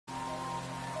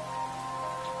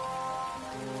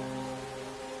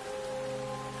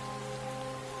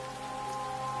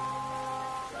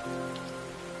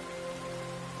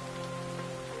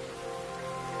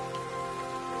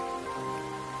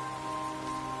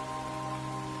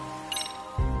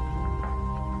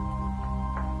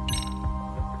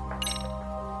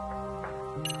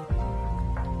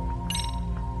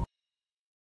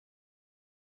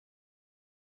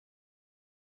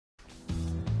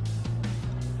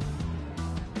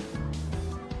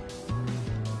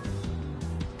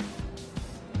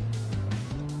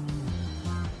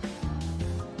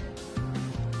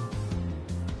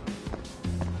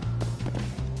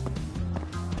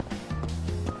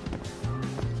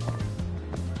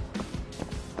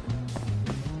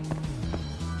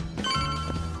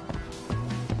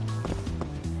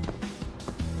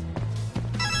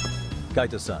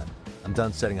Kaito-san, I'm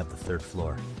done setting up the third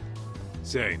floor.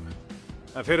 Same.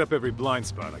 I've hit up every blind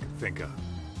spot I can think of.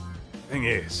 Thing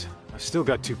is, I've still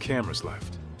got 2 cameras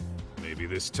left. Maybe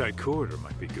this tight corridor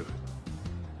might be good.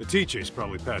 The teachers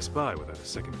probably passed by without a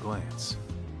second glance.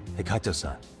 Hey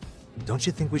Kaito-san, don't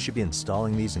you think we should be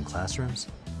installing these in classrooms?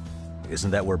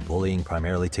 Isn't that where bullying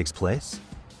primarily takes place?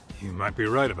 You might be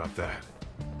right about that.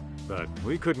 But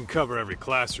we couldn't cover every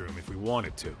classroom if we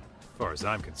wanted to, as far as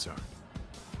I'm concerned.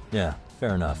 Yeah,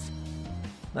 fair enough.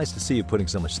 Nice to see you putting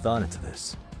so much thought into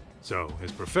this. So,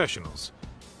 as professionals,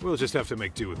 we'll just have to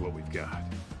make do with what we've got.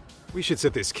 We should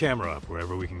set this camera up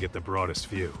wherever we can get the broadest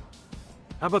view.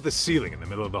 How about the ceiling in the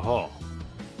middle of the hall?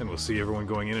 Then we'll see everyone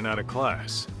going in and out of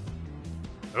class.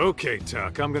 Okay,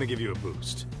 Tuck, I'm gonna give you a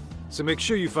boost. So make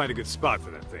sure you find a good spot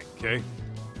for that thing, okay?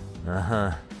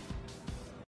 Uh-huh.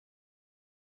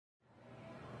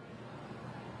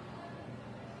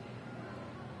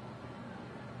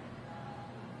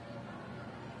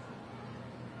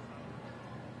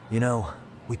 You know,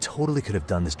 we totally could have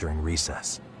done this during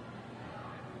recess.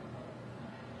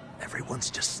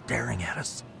 Everyone's just staring at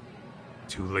us.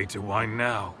 Too late to whine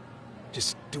now.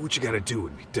 Just do what you gotta do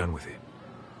and be done with it.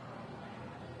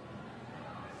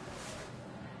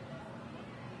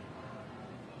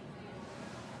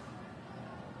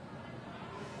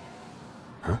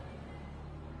 Huh?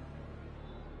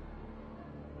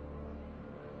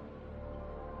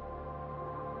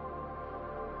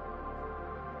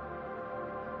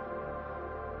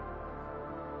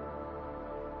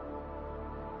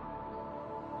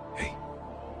 Hey,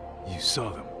 you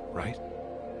saw them, right?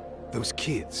 Those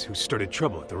kids who started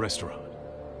trouble at the restaurant.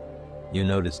 You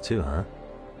noticed too, huh?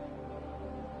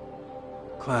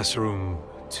 Classroom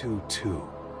 2-2.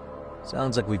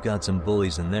 Sounds like we've got some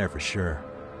bullies in there for sure.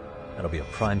 That'll be a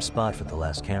prime spot for the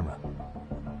last camera.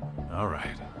 All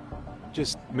right.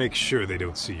 Just make sure they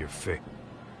don't see your face.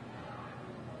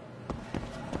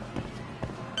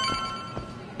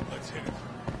 Let's hit it.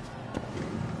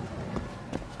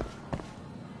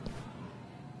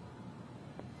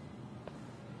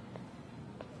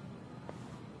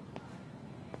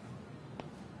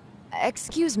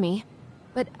 Excuse me,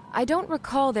 but I don't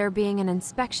recall there being an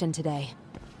inspection today.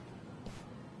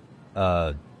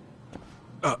 Whoa.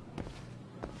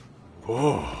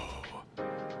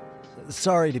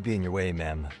 Sorry to be in your way,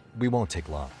 ma'am. We won't take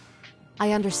long.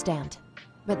 I understand,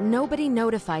 but nobody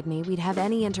notified me we'd have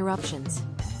any interruptions.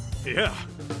 Yeah,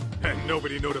 and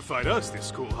nobody notified us this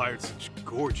school hired such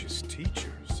gorgeous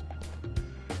teachers.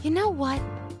 You know what?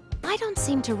 I don't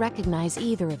seem to recognize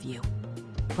either of you.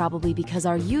 Probably because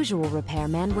our usual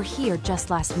repairmen were here just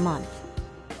last month.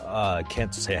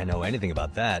 Can't say I know anything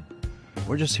about that.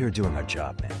 We're just here doing our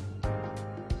job, ma'am.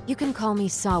 You can call me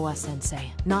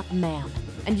Sawa-sensei, not ma'am,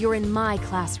 and you're in my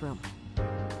classroom.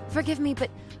 Forgive me, but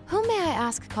who may I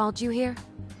ask called you here?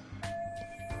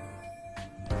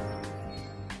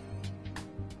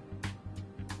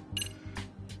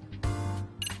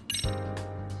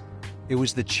 It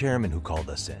was the chairman who called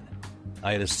us in.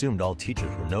 I had assumed all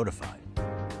teachers were notified.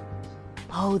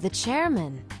 Oh, the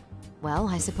chairman. Well,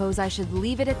 I suppose I should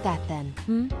leave it at that then,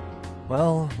 hmm?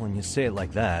 Well, when you say it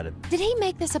like that... Did he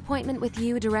make this appointment with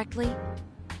you directly?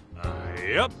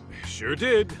 Yep, sure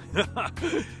did.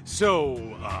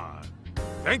 So,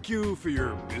 thank you for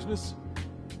your business.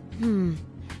 And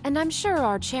I'm sure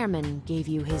our chairman gave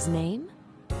you his name?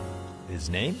 His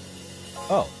name?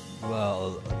 Oh,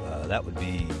 well, that would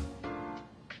be...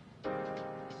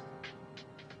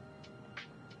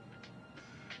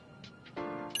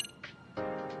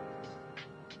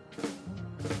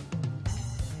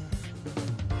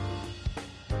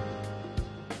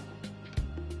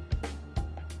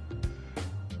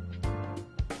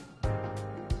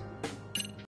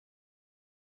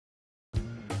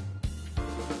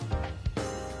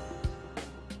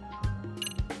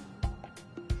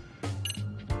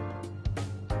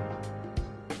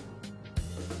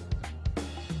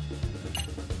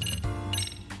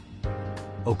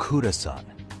 Okuda-san.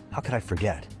 How could I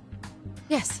forget?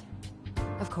 Yes,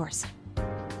 of course.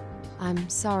 I'm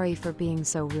sorry for being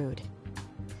so rude.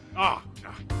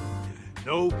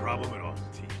 No problem at all,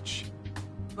 Teach.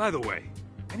 By the way,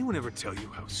 anyone ever tell you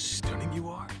how stunning you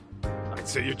are? I'd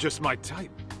say you're just my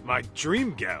type. My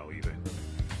dream gal, even.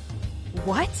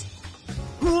 What?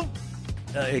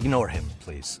 Ignore him,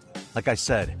 please. Like I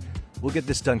said, we'll get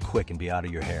this done quick and be out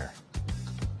of your hair.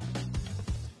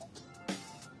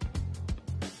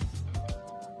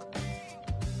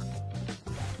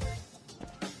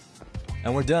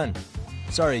 And we're done.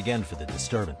 Sorry again for the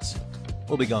disturbance.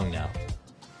 We'll be going now.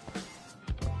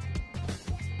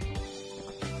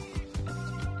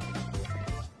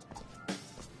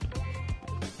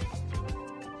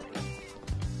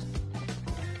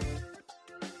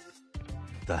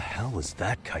 the hell was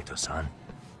that, Kaito-san?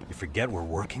 You forget we're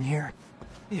working here?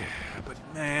 Yeah, but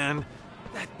man,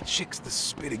 that chick's the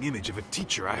spitting image of a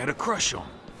teacher I had a crush on.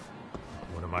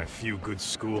 One of my few good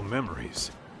school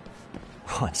memories.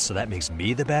 What, so that makes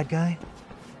me the bad guy?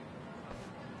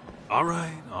 All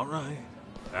right.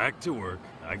 Back to work.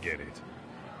 I get it.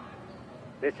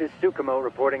 This is Tsukumo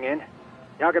reporting in.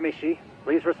 Yagamishi,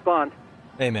 please respond.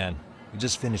 Hey man, we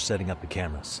just finished setting up the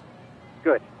cameras.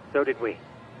 Good, so did we.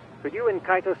 Could you and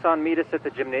Kaito-san meet us at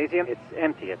the gymnasium? It's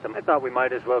empty at the moment. I thought we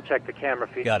might as well check the camera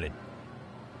feed. Got it.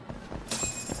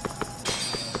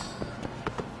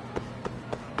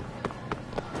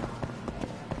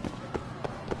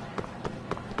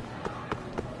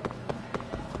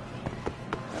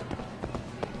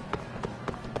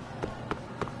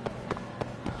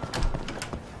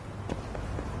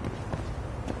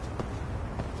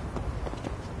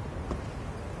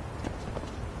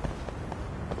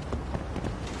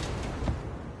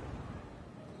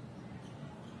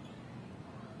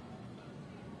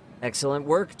 Excellent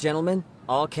work, gentlemen.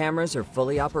 All cameras are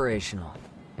fully operational.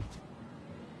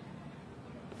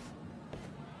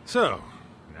 So,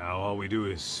 now all we do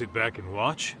is sit back and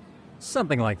watch?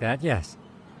 Something like that, yes.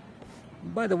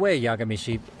 By the way,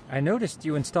 Yagamishi, I noticed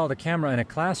you installed a camera in a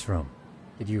classroom.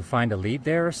 Did you find a lead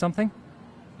there or something?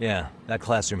 Yeah, that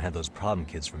classroom had those problem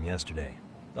kids from yesterday.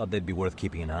 Thought they'd be worth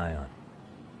keeping an eye on.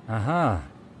 Aha.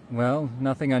 Well,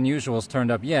 nothing unusual's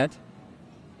turned up yet.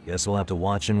 Guess we'll have to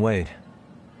watch and wait.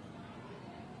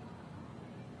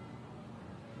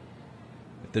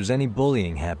 If there's any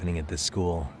bullying happening at this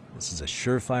school, this is a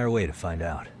surefire way to find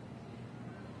out.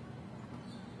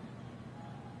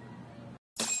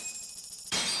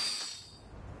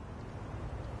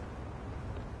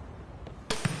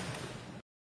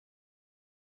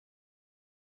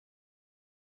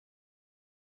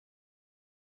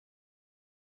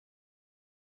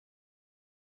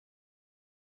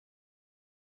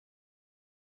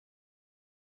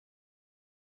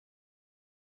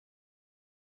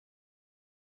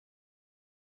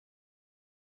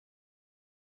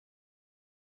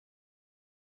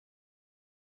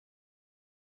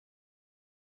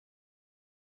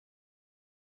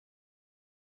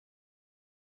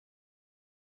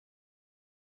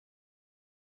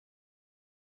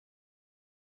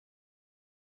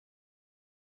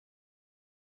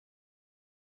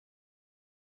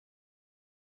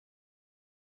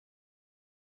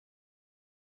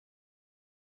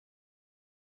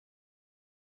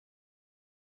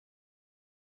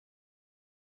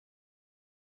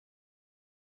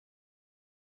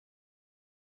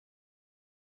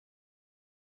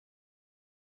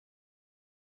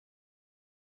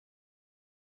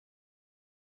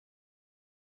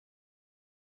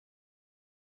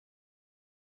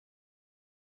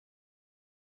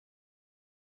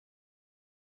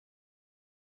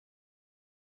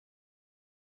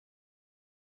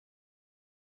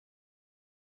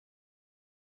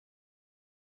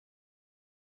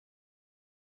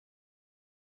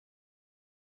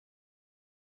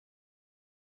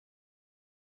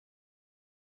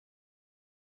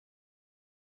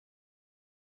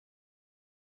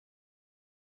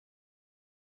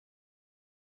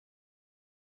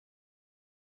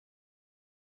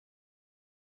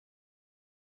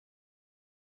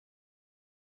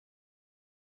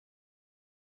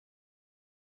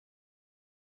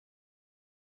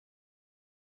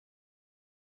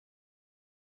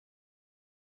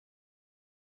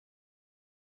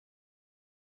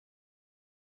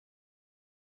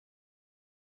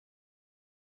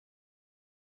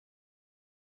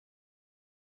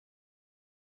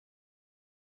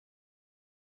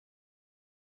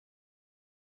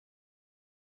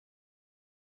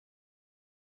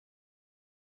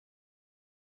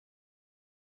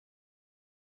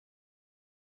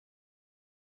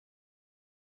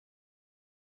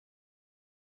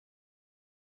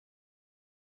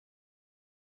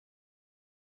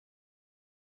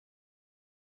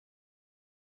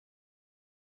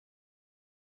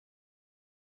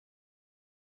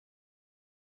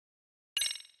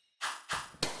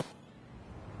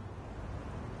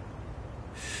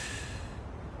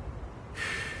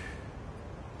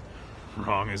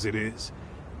 Wrong as it is,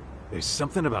 there's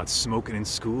something about smoking in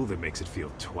school that makes it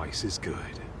feel twice as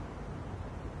good.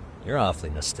 You're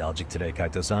awfully nostalgic today,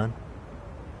 Kaito-san.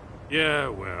 Yeah,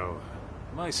 well,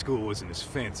 my school wasn't as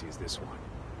fancy as this one.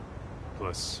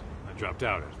 Plus, I dropped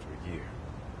out after a year.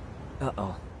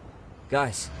 Uh-oh.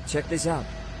 Guys, check this out.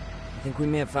 I think we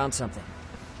may have found something.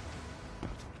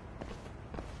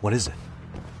 What is it?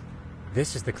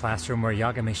 This is the classroom where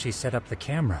Yagamishi set up the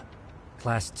camera.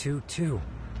 Class 2-2.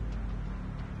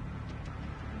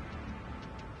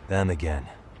 Them again.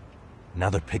 Now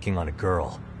they're picking on a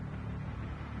girl.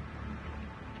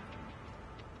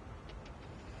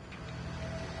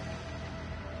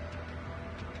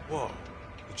 Whoa,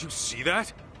 did you see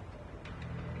that?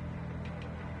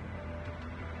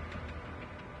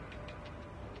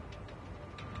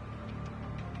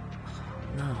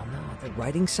 No, they're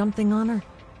writing something on her?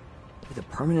 With a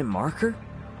permanent marker?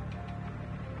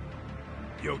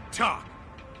 Yo, Doc,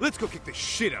 let's go kick the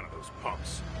shit out of those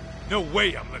punks. No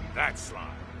way I'm letting that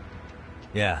slide.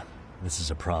 Yeah, this is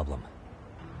a problem.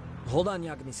 Hold on,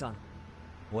 Yagami-san.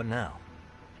 What now?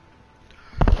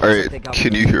 Alright,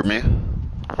 can you hear me?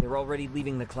 They're already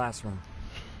leaving the classroom.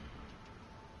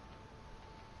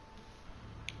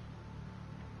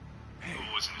 Hey,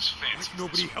 why's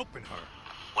nobody helping her?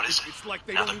 What is it? It's like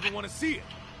they don't even want to see it.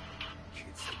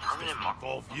 Kids like this doesn't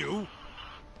involve you.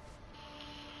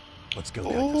 Let's go,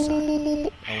 Kaito-san.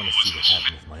 I want to see what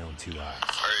happened with my own 2 eyes.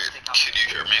 Alright, can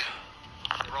you hear me?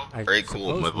 I Very cool,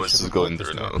 suppose my we voice should is going report this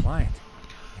through to our now. client.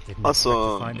 I didn't expect to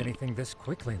Awesome. find anything this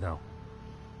quickly, though.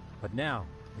 But now,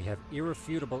 we have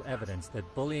irrefutable evidence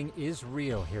that bullying is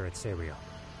real here at Serio.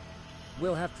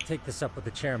 We'll have to take this up with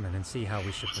the chairman and see how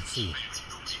we should proceed.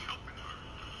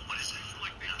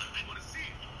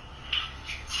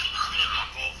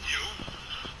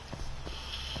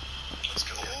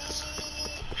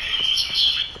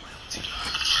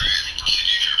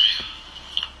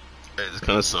 It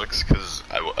kind of sucks because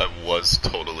I was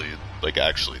totally, like,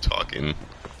 actually talking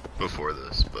before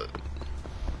this, but...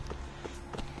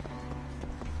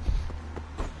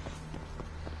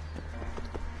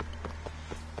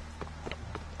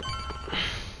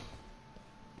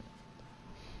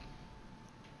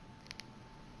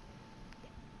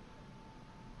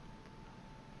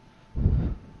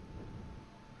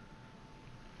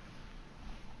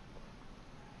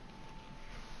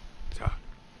 Doc,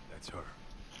 that's her.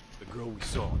 The girl we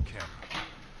saw on camera.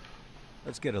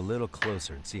 Let's get a little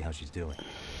closer and see how she's doing.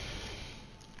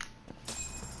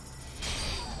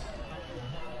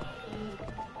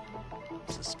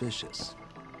 Suspicious.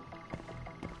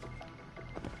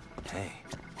 Hey,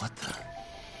 what the?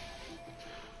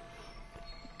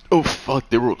 Oh fuck,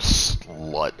 they wrote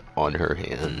slut on her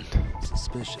hand.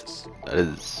 Suspicious.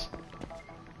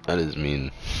 That is mean.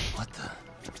 What the?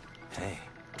 Hey.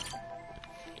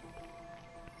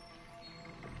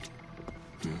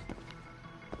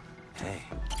 Hey.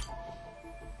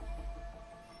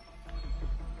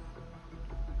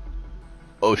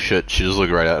 Oh shit, she just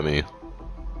looked right at me.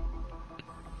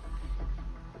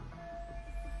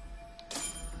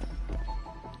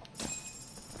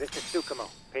 This is Tsukumo,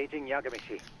 paging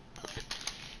Yagamishi.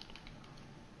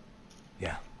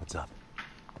 Yeah, what's up?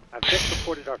 I've just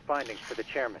reported our findings for the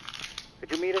chairman.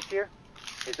 Could you meet us here?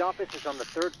 His office is on the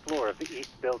 3rd floor of the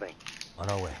east building. On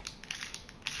our way.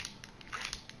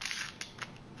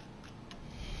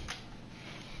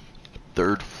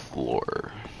 Third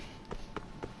floor.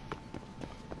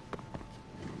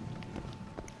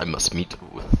 I must meet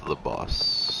with the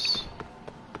boss.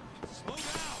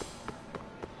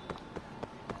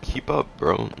 Keep up,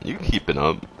 bro. You keeping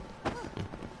up.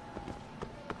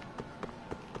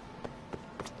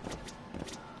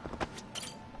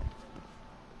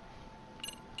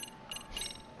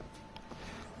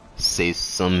 Say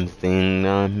something,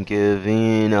 I'm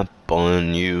giving up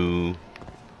on you.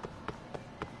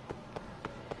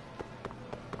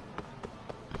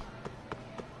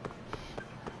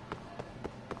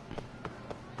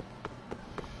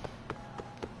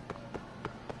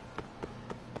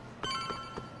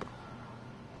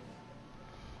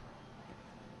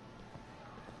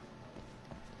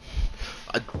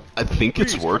 I think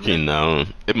it's working now.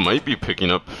 It might be picking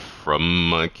up from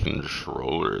my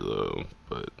controller though,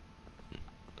 but...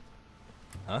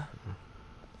 Huh?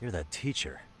 You're that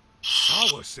teacher.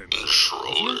 Sawa sensei.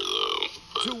 Controller though,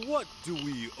 but... To what do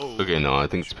we owe? Okay, no, I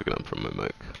think it's picking up from my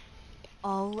mic.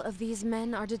 All of these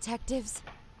men are detectives?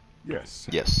 Yes.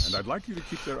 Yes. And I'd like you to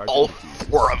keep their All identities.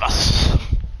 4 of us!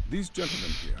 These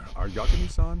gentlemen here are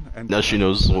Yagami-san and... Now she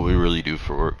knows what we really do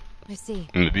for work. I see.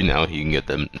 Maybe now he can get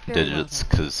them Very well digits, then.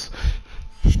 because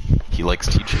he likes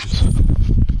teachers.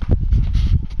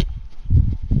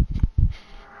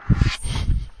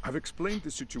 I've explained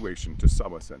the situation to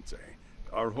Sawa-sensei,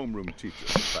 our homeroom teacher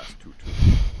for Class 2-2.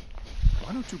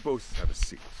 Why don't you both have a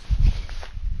seat?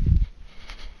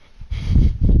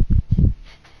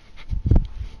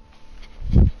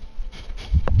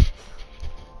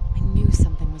 I knew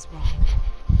something was wrong.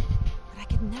 But I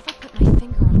could never put my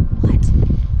finger on what.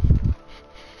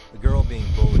 The girl being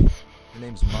bullied. Her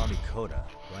name's Mami Koda.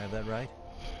 Do I have that right?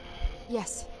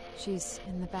 Yes, she's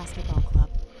in the basketball club.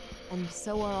 And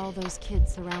so are all those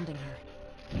kids surrounding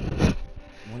her.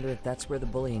 Wonder if that's where the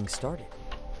bullying started.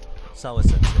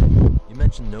 Sawa-sensei, you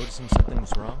mentioned noticing something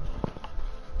was wrong?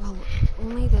 Well,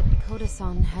 only that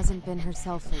Koda-san hasn't been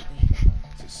herself lately.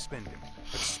 Suspend him.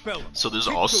 Expel him. So there's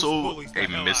Take also those bullies the a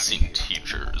hell out of missing here.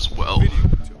 teacher as well, Video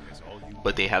it to me is all you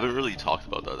but they haven't really talked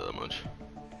about that much.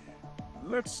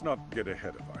 Let's not get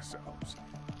ahead of ourselves.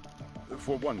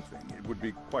 For one thing, it would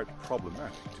be quite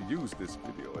problematic to use this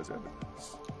video as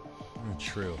evidence.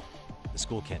 True. The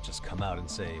school can't just come out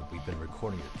and say, we've been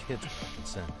recording your kids without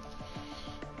consent.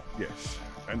 Yes,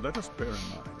 and let us bear in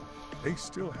mind, they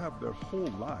still have their whole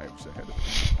lives ahead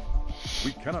of them.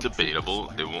 We cannot... Debatable.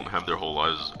 They won't have their whole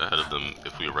lives ahead of them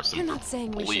if we arrest them You're for not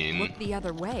saying we should bullying. look the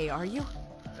other way, are you?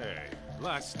 Hey,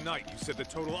 last night you said the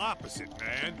total opposite,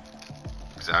 man.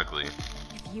 Exactly.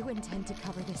 If you intend to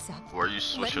cover this up, Why are you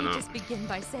switching let me up? just begin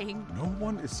by saying... No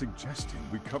one is suggesting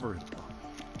we cover it up.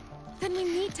 Then we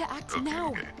need to act now.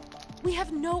 Okay. We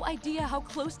have no idea how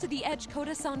close to the edge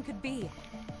Koda-san could be.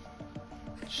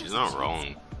 She's not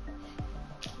wrong.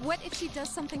 What if she does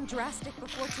something drastic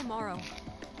before tomorrow?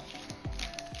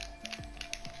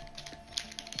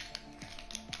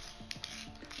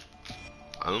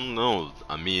 I don't know.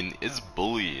 I mean, it's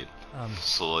bullying.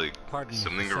 So, like, Pardon me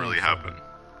something for could really saying so, happen.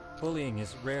 but bullying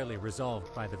is rarely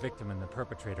resolved by the victim and the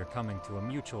perpetrator coming to a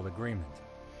mutual agreement.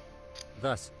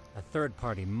 Thus, a third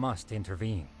party must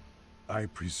intervene. I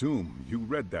presume you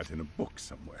read that in a book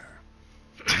somewhere.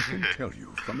 I can tell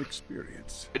you from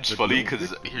experience. It's that funny no because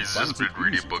victim he's finds just been it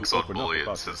reading easy books to on open up bullying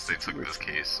about since the they took this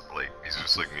situation. case. Like, he's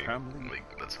just like me. Family,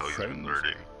 Like, that's how he's been friends,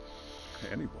 learning.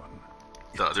 Anyone.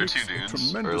 The other It two takes a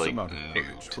dudes tremendous are like amount of new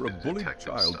courage to for a the bullied detective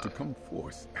child to stuff. come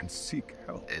forth and seek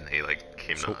help. And they like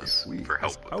came to So us if we, for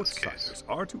as help with this case. outsiders,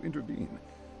 are to intervene,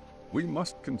 we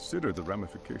must consider the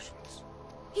ramifications.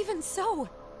 Even so,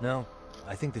 No,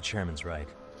 I think the chairman's right.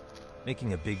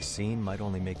 Making a big scene might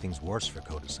only make things worse for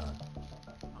Koda-san.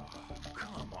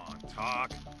 Come on,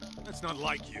 Talk. That's not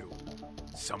like you.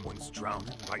 Someone's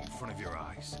drowning right in front of your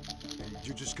eyes, and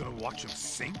you're just gonna watch him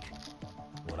sink?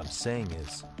 What I'm saying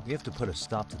is, we have to put a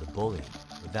stop to the bullying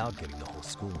without getting the whole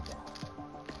school involved.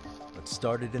 What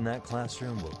started in that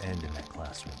classroom will end in that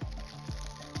classroom.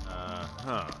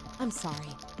 Uh-huh. I'm sorry,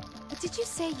 but did you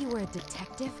say you were a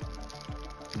detective?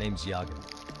 Name's Yagen.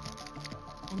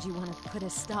 And you want to put a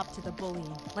stop to the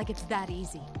bullying, like it's that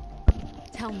easy?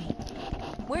 Tell me,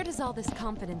 where does all this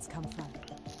confidence come from?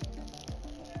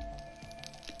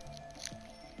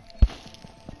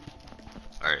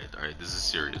 Alright, this is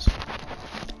serious.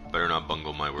 Better not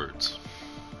bungle my words.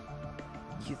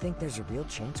 You think there's a real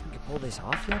chance we could pull this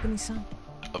off, Yagami-san?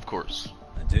 Of course.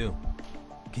 I do.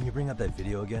 Can you bring up that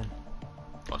video again?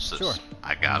 Watch this. Sure.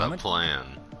 I got a moment. plan.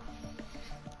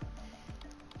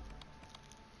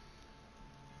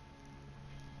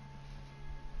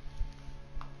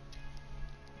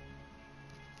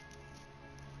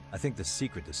 I think the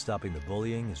secret to stopping the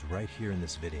bullying is right here in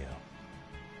this video.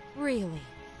 Really?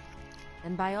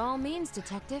 And by all means,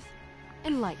 detective,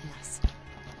 enlighten us.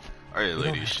 Alright, don't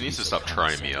lady, have she to needs be to so stop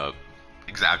trying me condescending. up.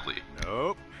 Exactly.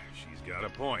 Nope. She's got a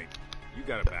point. You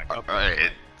gotta back up. that Alright,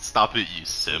 claim. stop it, you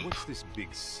So simp. what's this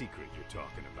big secret you're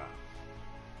talking about?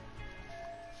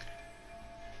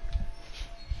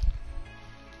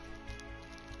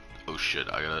 Oh shit,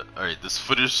 I gotta... Alright, this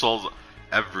footage solves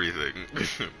everything.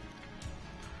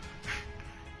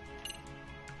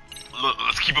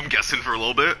 Let's keep him guessing for a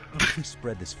little bit. If we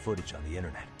spread this footage on the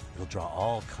internet, it'll draw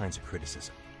all kinds of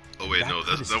criticism. Oh wait, That no, that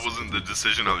criticism wasn't the could be-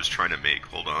 decision I was trying to make.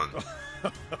 Hold on.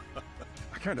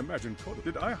 I can't imagine Koda.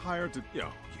 Did I hire to... Yo,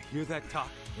 you hear that, Talk?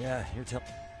 Yeah, you're telling...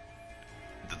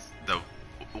 That...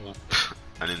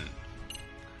 I didn't...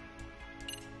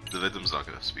 The victim's not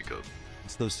gonna speak up.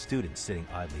 It's those students sitting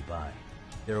idly by.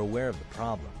 They're aware of the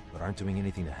problem, but aren't doing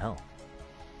anything to help.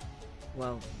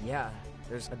 Well, yeah.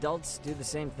 There's adults do the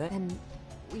same thing. And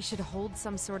we should hold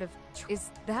some sort of... Is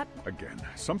that... Again,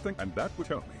 something, and that would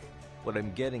tell me. What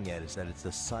I'm getting at is that it's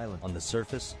the silent. On the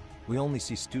surface, we only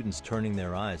see students turning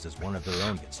their eyes as one of their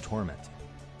own gets tormented.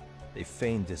 They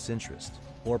feign disinterest,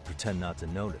 or pretend not to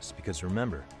notice, because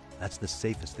remember, that's the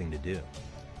safest thing to do.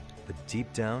 But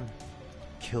deep down,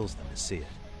 it kills them to see it.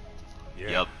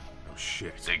 Yeah. Yep. No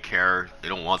shit. They care. They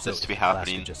don't want this to be if the class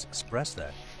happening. would just express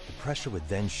that, the pressure would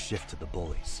then shift to the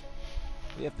bullies.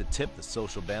 We have to tip the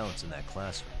social balance in that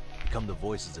classroom, become the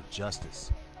voices of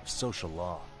justice, of social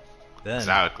law. Then,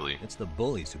 Exactly. it's the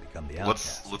bullies who become the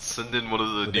outcasts. Let's send in one of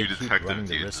the Would new they keep detective running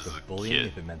the dudes risk as a of bullying kid.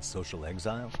 if it meant social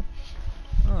exile?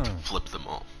 Flip them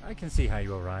all. I can see how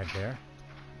you arrived there.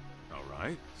 All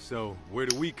right. So where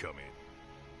do we come in?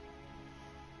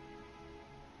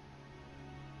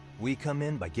 We come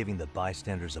in by giving the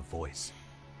bystanders a voice.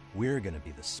 We're gonna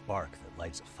be the spark that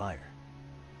lights a fire.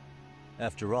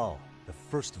 After all, the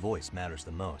first voice matters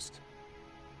the most.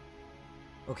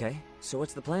 Okay, so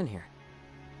what's the plan here?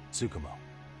 Tsukumo,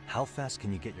 how fast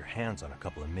can you get your hands on a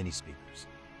couple of mini-speakers?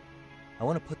 I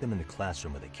want to put them in the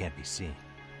classroom where they can't be seen.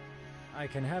 I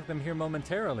can have them here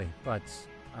momentarily, but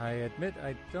I admit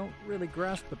I don't really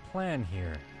grasp the plan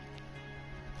here.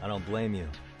 I don't blame you.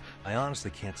 I honestly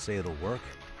can't say it'll work.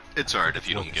 It's alright if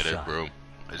you worth don't a get it, shot. bro.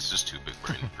 It's just too big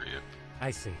brain for you.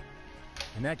 I see.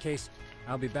 In that case,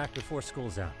 I'll be back before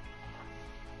school's out.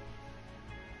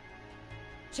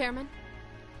 Chairman,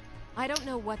 I don't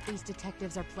know what these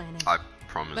detectives are planning, I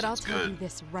promise but I'll it's tell you good.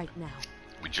 this right now.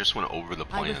 We just went over the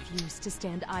I plan. refuse to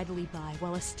stand idly by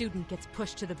while a student gets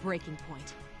pushed to the breaking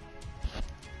point.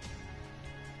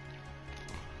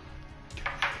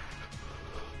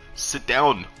 Sit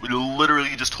down. We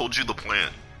literally just told you the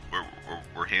plan.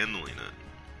 We're handling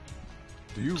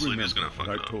it. Do you This lady's remember gonna fuck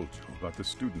what it I up. told you about the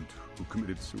student who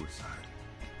committed suicide?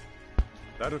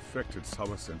 That affected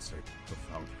Sawa-sensei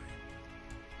profoundly.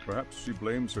 Perhaps she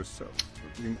blames herself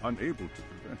for being unable to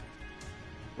prevent it,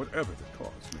 whatever the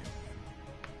cause may be.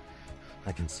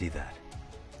 I can see that.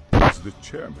 As the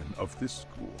chairman of this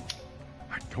school,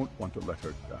 I don't want to let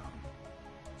her down.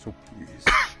 So please,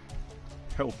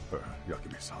 help her,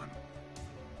 Yakimi-san.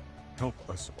 Help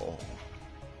us all.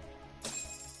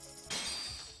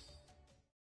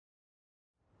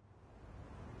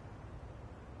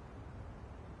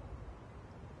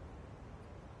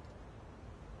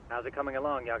 How's it coming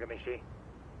along, Yagamishi?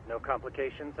 No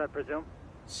complications, I presume?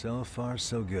 So far,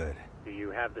 so good. Do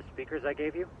you have the speakers I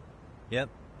gave you? Yep,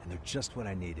 and they're just what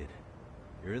I needed.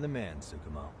 You're the man,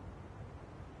 Tsukumo.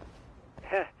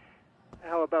 Heh.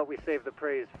 How about we save the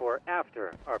praise for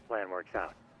after our plan works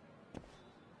out?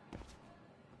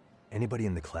 Anybody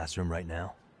in the classroom right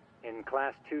now? In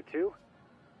class 2-2?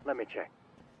 Let me check.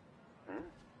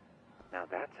 Now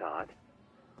that's odd.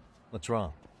 What's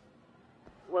wrong?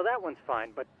 Well, that one's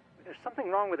fine, but there's something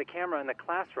wrong with the camera in the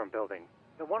classroom building.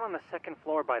 The one on the second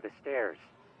floor by the stairs.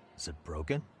 Is it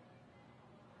broken?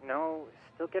 No,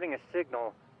 still getting a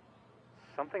signal.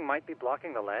 Something might be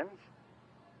blocking the lens?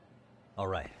 All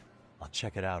right, I'll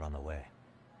check it out on the way.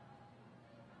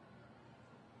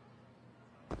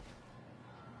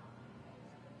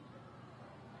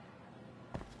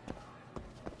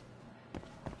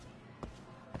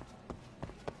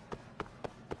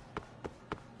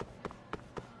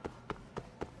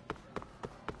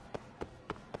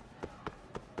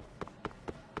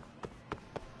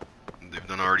 They've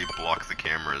done already blocked the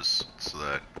cameras so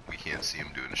that we can't see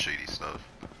them doing shady stuff.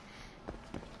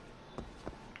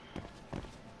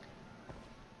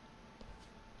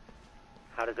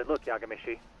 How does it look,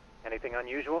 Yagamishi? Anything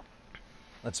unusual?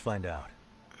 Let's find out.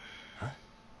 Huh?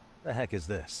 The heck is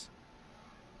this?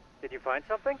 Did you find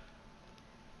something?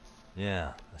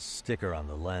 Yeah, a sticker on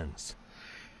the lens.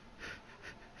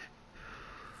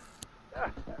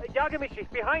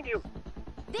 Yagamishi, behind you!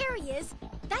 There he is!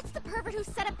 That's the pervert who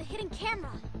set up the hidden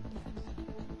camera!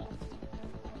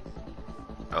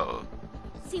 Uh-oh.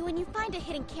 See, when you find a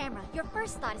hidden camera, your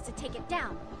first thought is to take it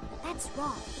down. That's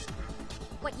wrong.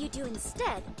 What you do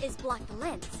instead is block the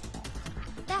lens.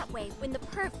 That way, when the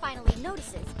perv finally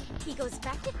notices, he goes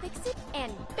back to fix it,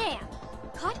 and bam!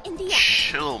 Caught in the act.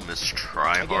 Chill, Miss I get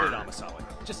it, Tryhard.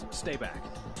 Amasawa. Just stay back.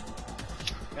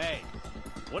 Hey,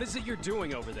 what is it you're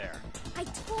doing over there? I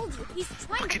told you, he's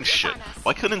trying to Fucking rip shit. on us.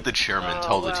 Why couldn't the chairman Oh,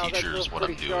 tell the wow, that teachers feels what I'm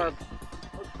pretty doing? sharp.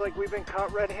 Looks like we've been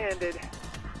caught red-handed.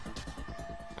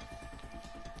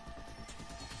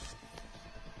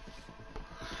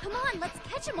 Come on, let's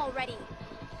catch him already.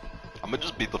 I'm gonna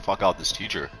just beat the fuck out this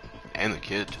teacher. And the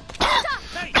kid.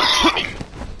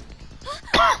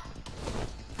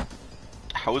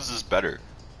 How is this better?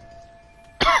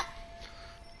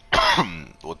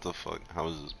 What the fuck? How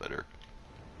is this better?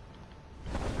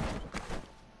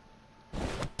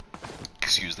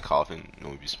 Excuse the coughing. No,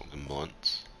 we'd be smoking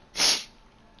blunts.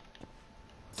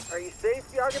 Are you safe,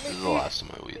 Yagamishi? This is the last of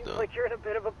my weed, Seems though. like you're in a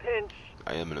bit of a pinch.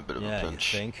 I am in a bit of Yeah, a you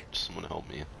pinch. think? Someone help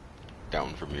me.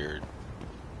 Down from here.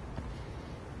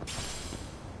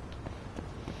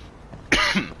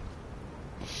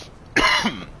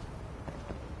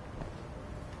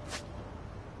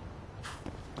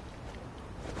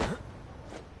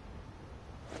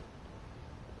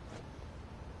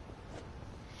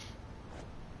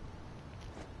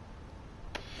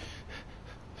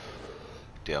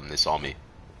 Damn, they saw me.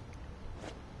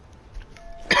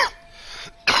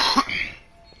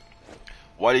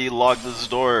 Why do you lock this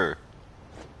door?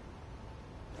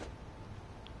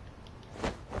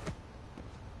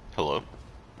 Hello?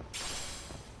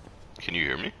 Can you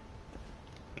hear me?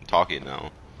 I'm talking now.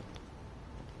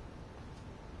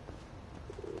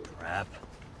 Crap.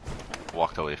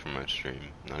 walked away from my stream.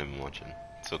 Not even watching.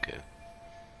 It's okay.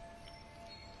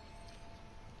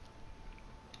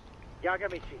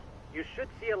 Yagamichi, you should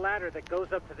see a ladder that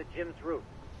goes up to the gym's roof.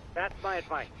 That's my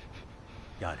advice.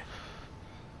 Got it.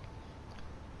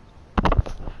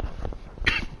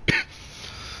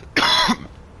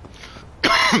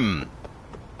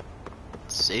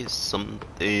 Say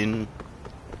something.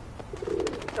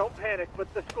 Don't panic,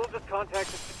 but the school just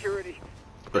contacted security.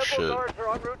 Oh, Several shit. guards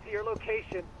are en route to your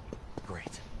location.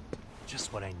 Great.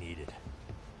 Just what I needed.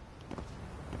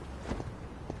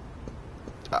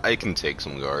 I can take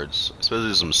some guards,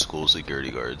 especially some school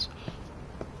security guards.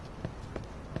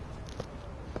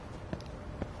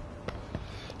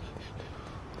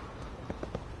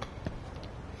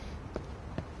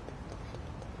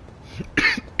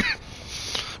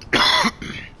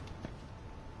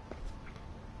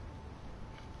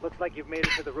 Looks like you've made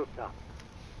it to the rooftop.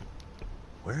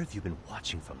 Where have you been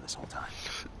watching from this whole time?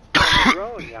 On the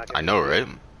drone, Yagamichi. I know, right?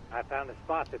 I found a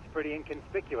spot that's pretty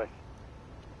inconspicuous.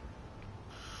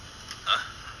 Huh?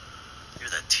 You're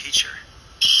that teacher.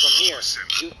 From here,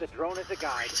 use the drone as a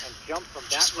guide and jump from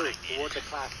that roof toward the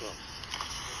classroom.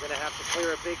 You're gonna have to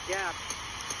clear a big gap.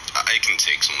 I can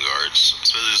take some guards,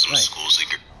 especially some Right. school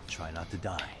security. I'll try not to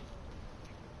die.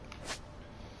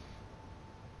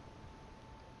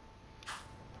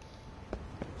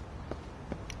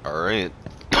 Alright.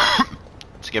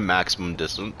 To get maximum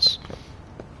distance.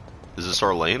 Is this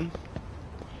our lane?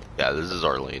 Yeah, this is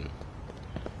our lane.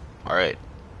 Alright.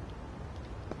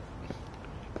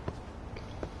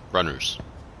 Runners.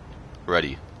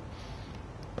 Ready.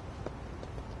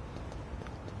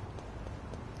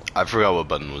 I forgot what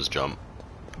button was jump.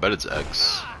 I bet it's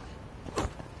X.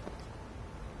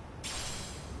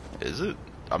 Is it?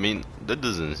 I mean, that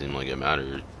doesn't seem like it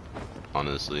mattered,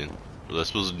 honestly. Was I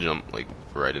supposed to jump, like,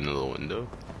 right into the window?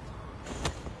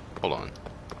 Hold on.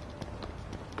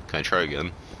 Can I try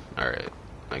again? Alright,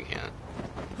 I can't.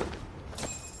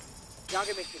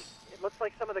 Yagamichi, it looks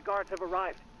like some of the guards have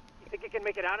arrived. You think you can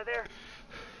make it out of there?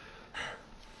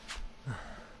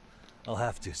 I'll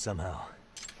have to somehow.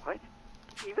 What?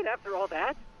 Even after all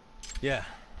that? Yeah,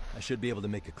 I should be able to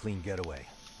make a clean getaway.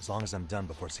 As long as I'm done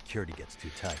before security gets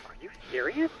too tight. Are you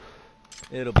serious?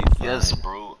 It'll be fine. Yes,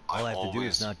 bro. All I have to do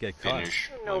is not get caught.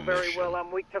 You know very well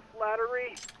I'm weak to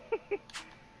flattery.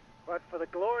 But for the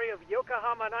glory of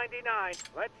Yokohama 99,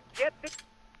 let's get this.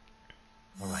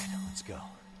 Alright, let's go.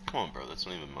 Come on, bro. That's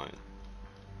not even mine.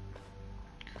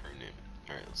 Crew name.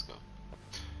 Alright, let's go.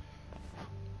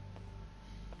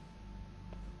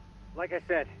 Like I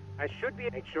said, I should be.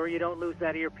 Make sure you don't lose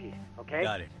that earpiece, okay?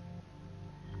 Got it.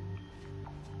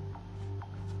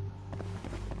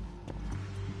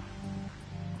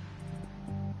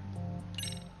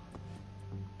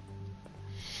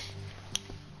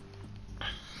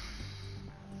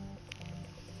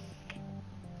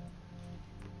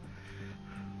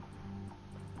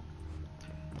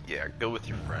 Yeah, go with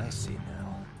your friend. I see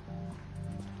now.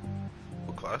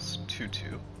 What class?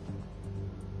 2-2.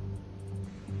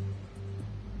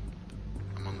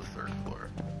 I'm on the 3rd floor.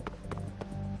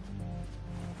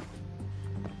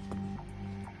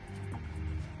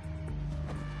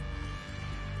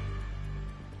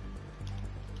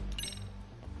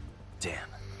 Damn.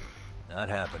 Not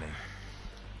happening.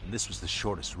 And this was the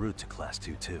shortest route to Class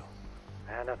 2, too.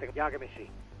 Nothing. Yagamishi,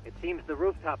 it seems the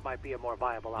rooftop might be a more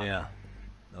viable option. Yeah.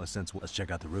 No sense. Let's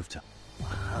check out the rooftop.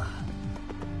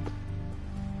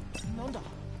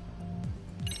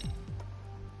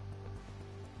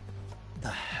 The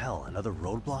hell? Another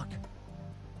roadblock?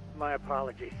 My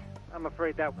apologies. I'm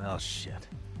afraid that... Well, shit.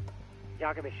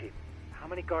 Yagamishi, how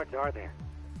many guards are there?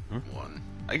 One.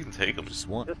 I can take them. Just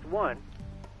one. Just one?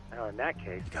 Well, in that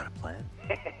case... You got a plan?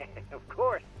 Of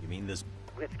course. You mean this...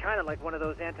 It's kind of like one of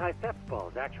those anti-theft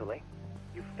balls, actually.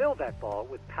 You fill that ball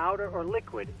with powder or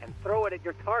liquid and throw it at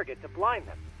your target to blind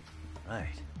them. Right.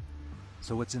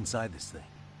 So what's inside this thing?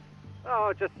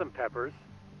 Oh, just some peppers.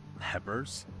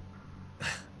 Peppers?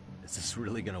 Is this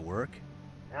really gonna work?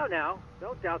 Now,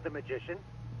 don't doubt the magician.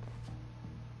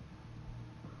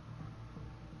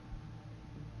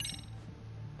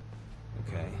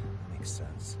 Okay, makes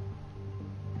sense.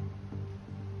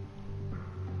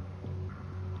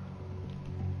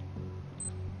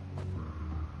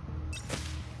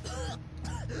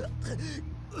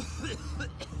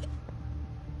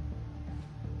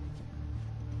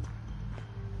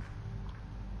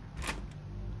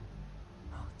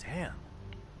 Oh, damn.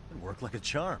 It worked like a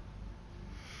charm.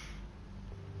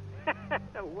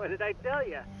 What did I tell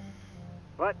you?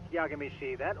 But,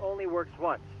 Yagamishi, that only works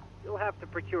once. You'll have to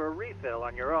procure a refill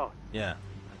on your own. Yeah.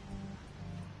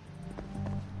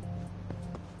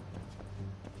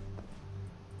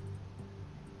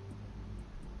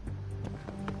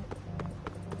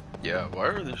 Yeah, why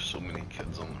are there so many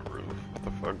kids on the roof? What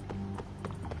the fuck?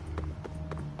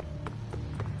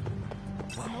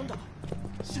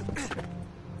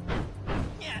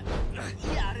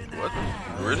 What?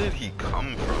 Where did he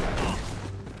come from?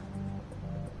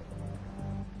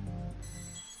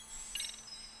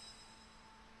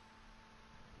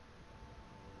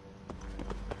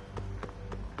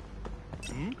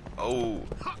 Oh,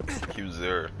 he was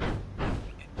there. I'm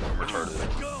retarded.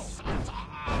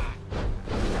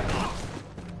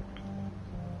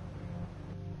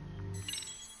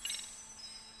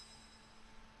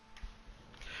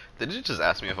 Did you just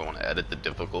ask me if I want to edit the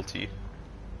difficulty?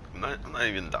 I'm not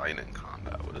even dying in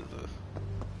combat. What is this?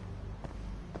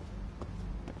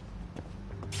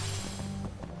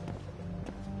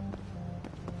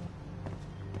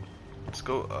 Let's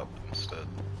go up instead.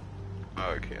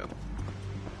 Oh, I can't.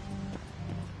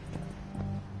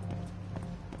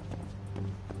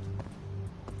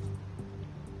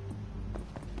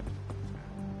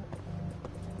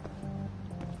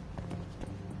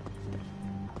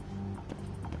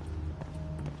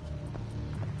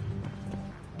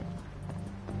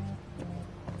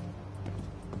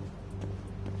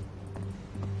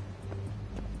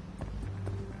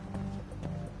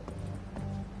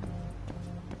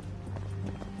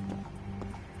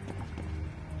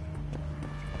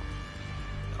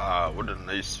 What a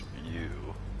nice view.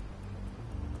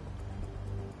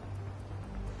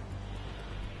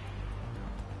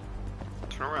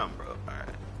 Turn around, bro. Alright.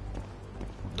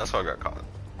 That's how I got caught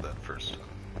that first time.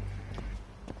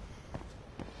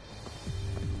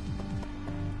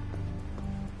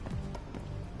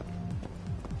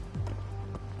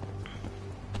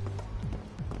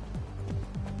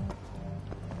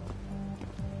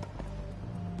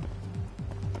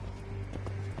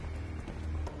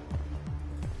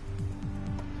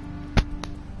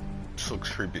 Looks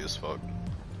creepy as fuck.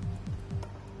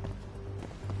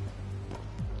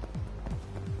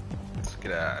 Let's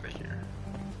get out of here.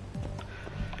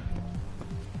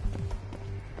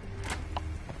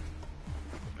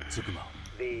 Tsukumo.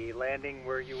 The landing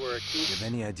where you were accused? You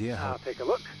have any idea how... I'll take a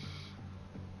look.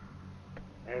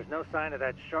 There's no sign of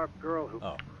that sharp girl who...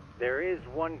 Oh. There is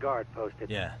one guard posted.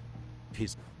 Yeah.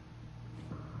 He's...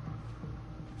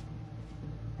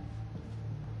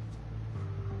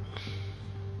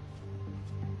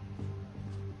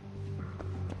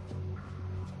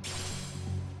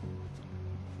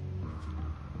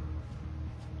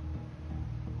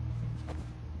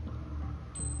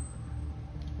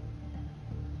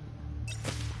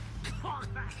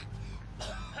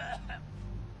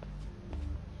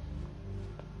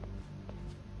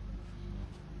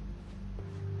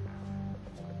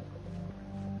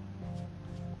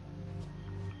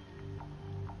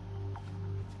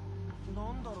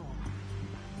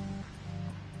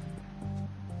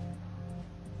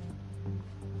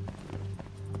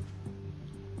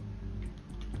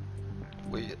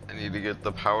 Wait, I need to get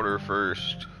the powder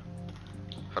first.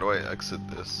 How do I exit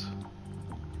this?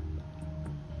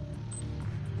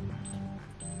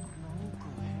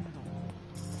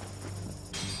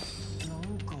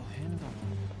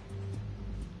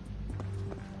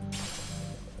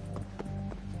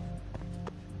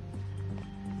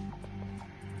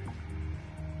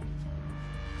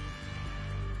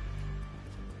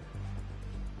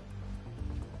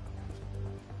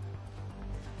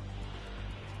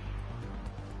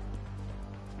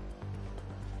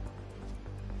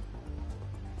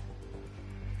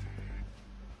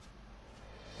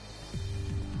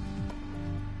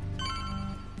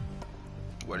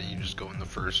 Why don't you just go in the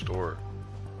first door?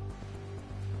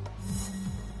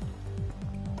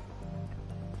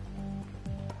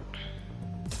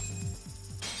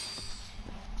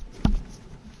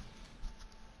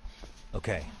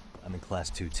 Okay, I'm in class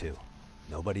 2-2.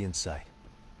 Nobody in sight.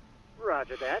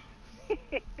 Roger that.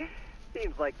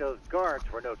 Seems like those guards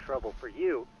were no trouble for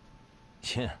you.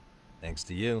 Yeah, thanks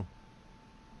to you.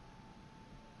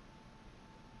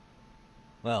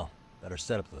 Well, better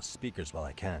set up those speakers while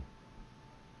I can.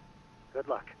 Good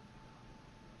luck.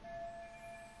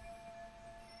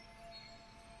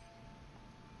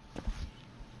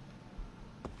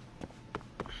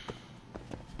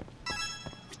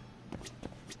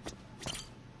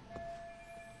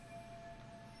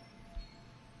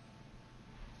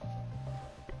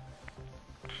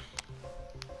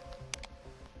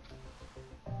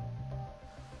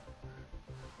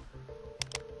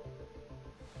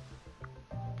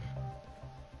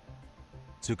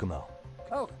 Tsukumo.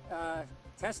 Oh,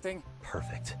 testing.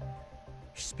 Perfect.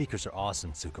 Your speakers are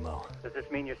awesome, Tsukumo. Does this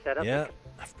mean you're set up? Yeah.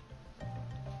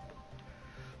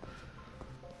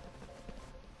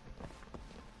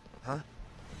 Huh?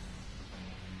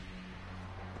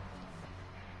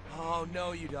 Oh,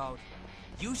 no you don't.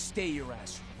 You stay your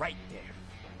ass right there.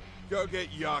 Go get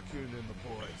Yakun and the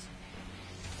boys.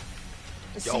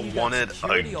 Y'all You want got it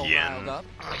security all again. riled up.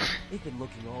 They've been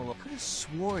looking all up. Could have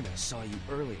sworn I saw you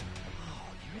earlier.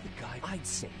 Oh, you're the guy. I'd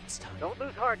say it's time. Don't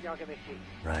lose heart, Yagamishi.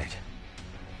 Right.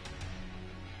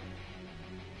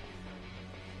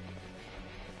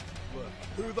 Look,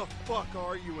 who the fuck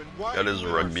are you and why Got are his you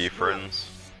in our rugby school? friends.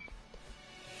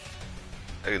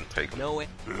 I can take him. No way.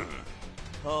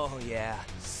 Oh, yeah.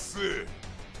 Sick.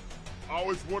 I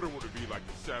always wondered what it'd be like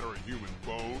to shatter a human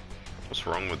bone. What's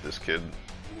wrong with this kid?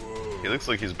 Whoa. He looks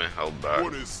like he's been held back.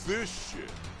 What is this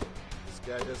shit? This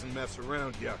guy doesn't mess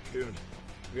around, Yakun.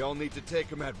 We all need to take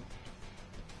him at...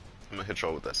 I'm gonna hit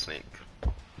y'all with that snake.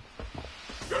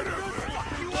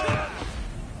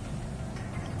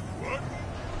 What?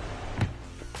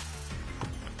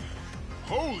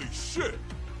 Holy shit!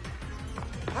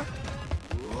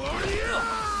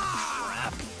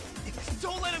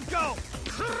 Don't let him go!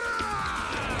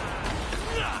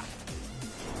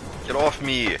 Get off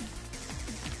me!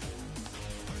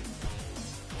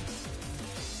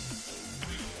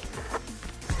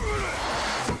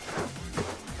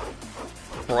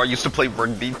 Bro, I used to play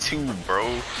rugby too, bro.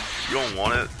 You don't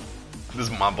want it? This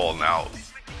is my ball now.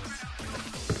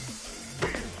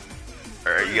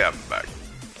 Alright, you got me back.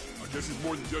 I guess he's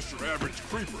more than just your average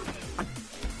creeper.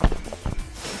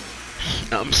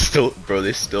 I'm still, bro,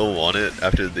 they still want it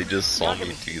after they just saw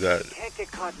me do that. You can't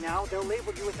get caught now. They'll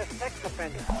label you as a sex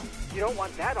offender. You don't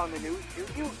want that on the news, do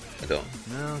you? I don't.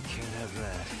 No, can't have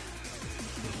that.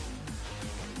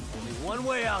 Only one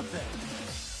way out there.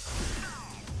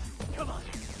 Come on,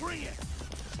 bring it.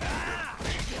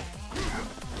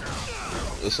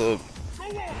 What's up?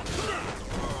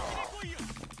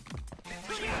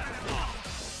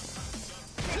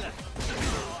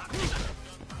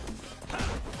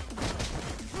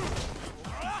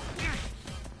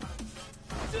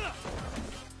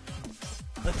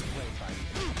 Let's play, buddy.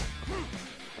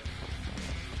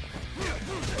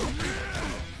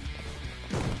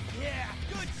 Yeah,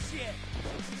 good shit.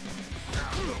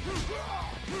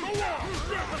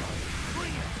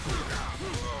 Bring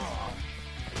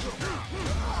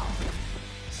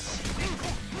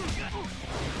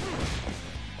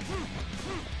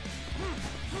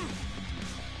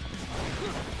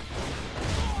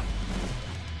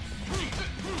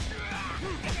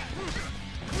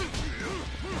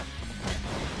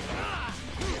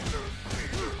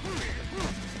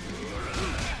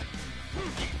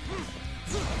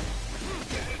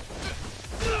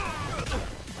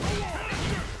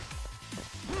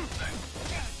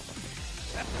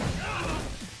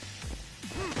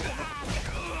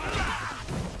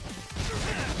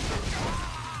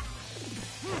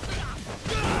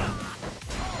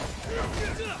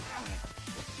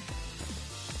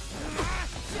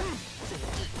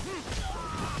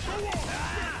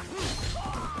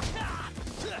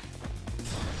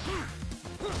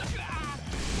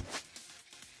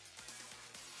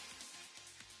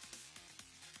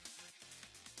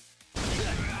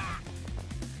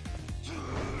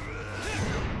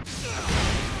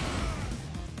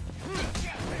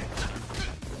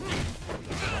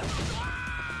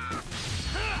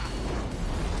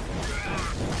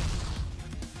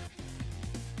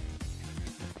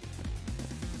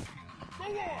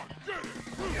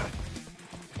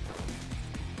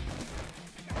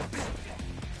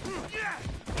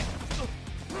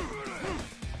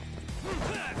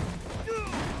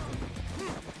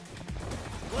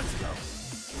Let's go.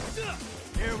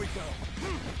 Here we go.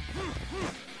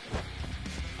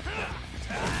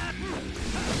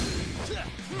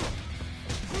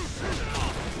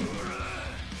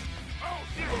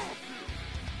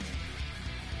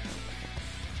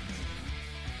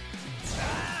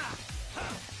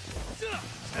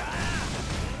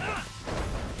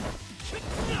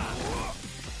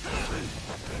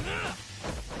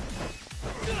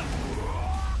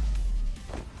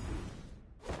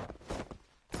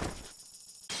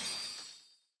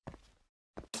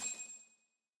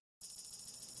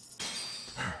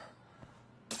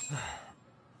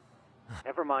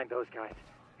 Never mind those guys.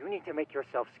 You need to make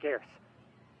yourself scarce.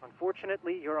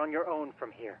 Unfortunately, you're on your own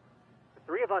from here. The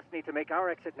three of us need to make our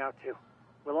exit now, too.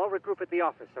 We'll all regroup at the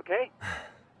office, okay?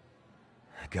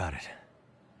 Got it.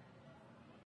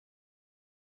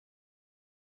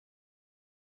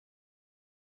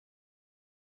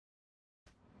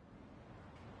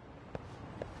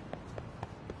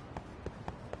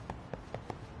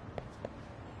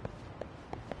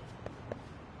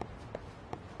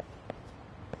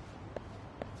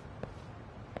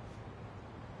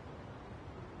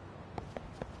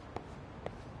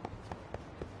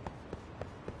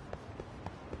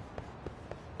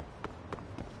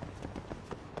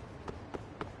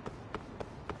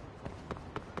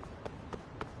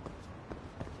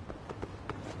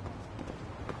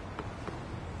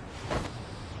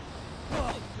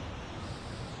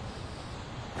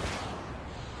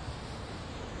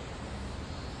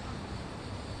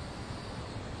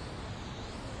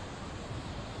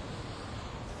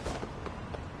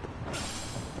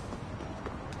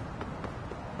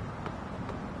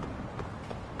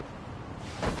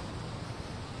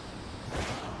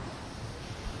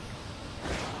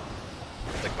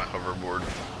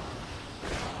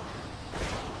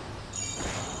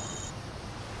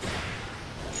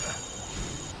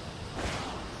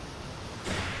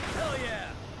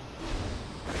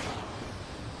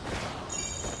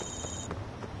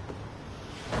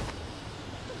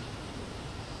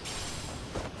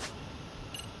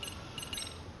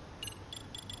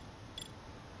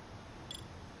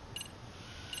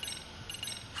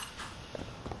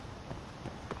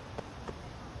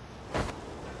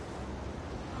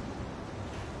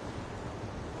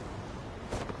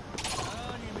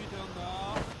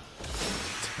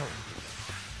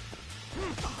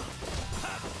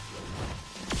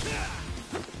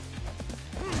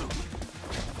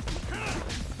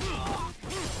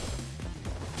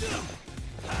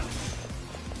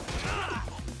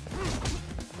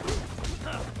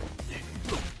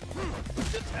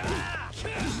 And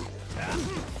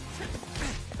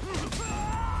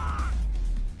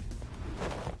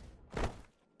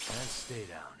stay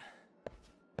down.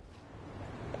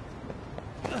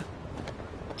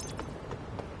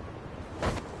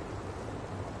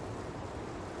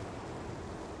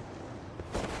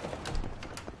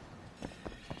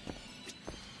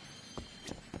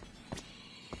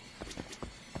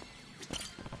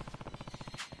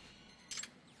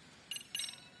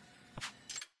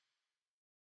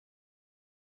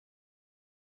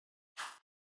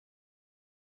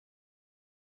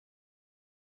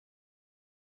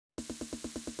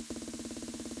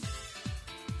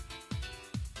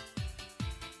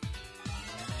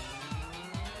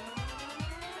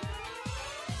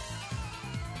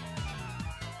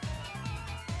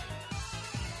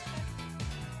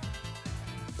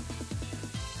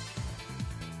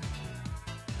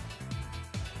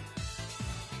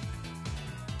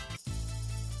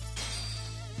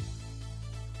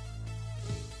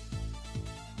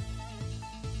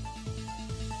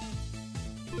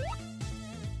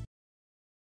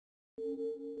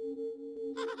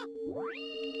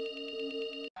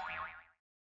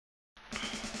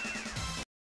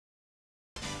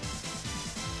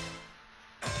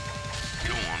 You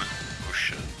don't want it. Oh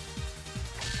shit.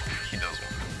 He does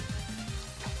want it.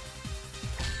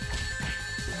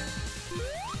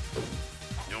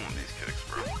 You don't want these kicks,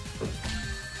 bro.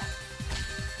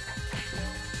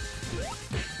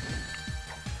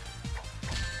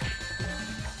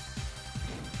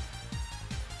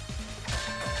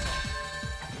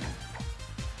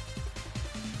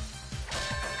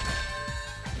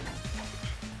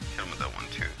 Hit him with that one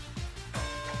too.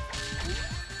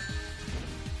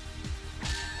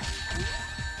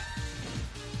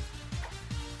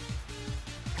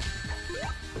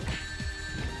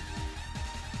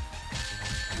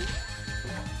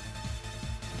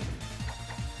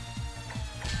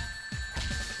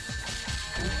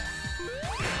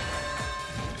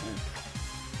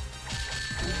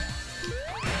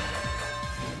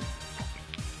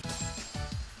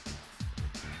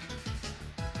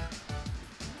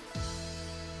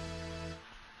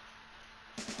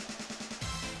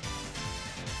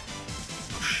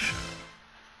 Oh shit.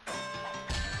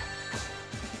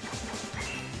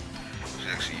 She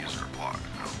actually used her block.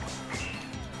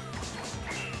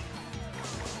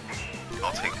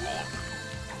 I'll take all of them.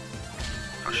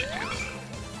 How'd she do that?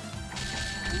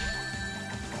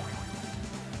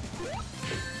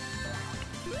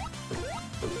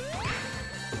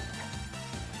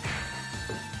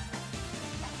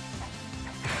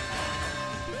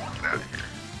 Get out of here.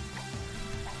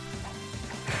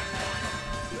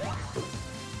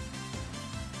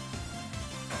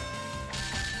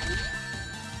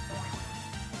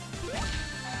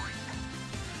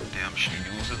 Damn, she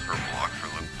uses her block for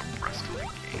like the rest of the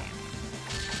game.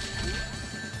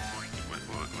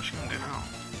 What's she gonna do now?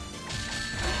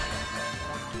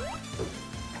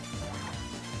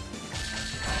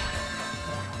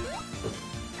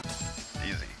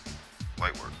 Easy.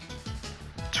 Light work.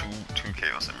 Two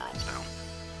Chaos Emeralds down.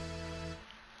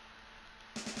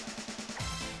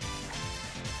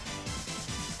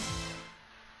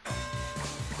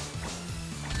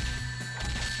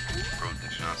 Bro,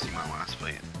 did you not see my last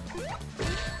fight?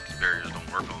 These barriers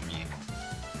don't work on me.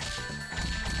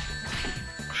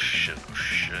 Oh shit, oh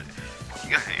shit. You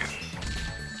got hands.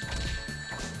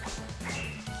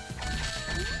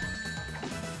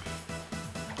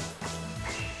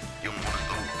 You don't want it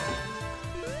though.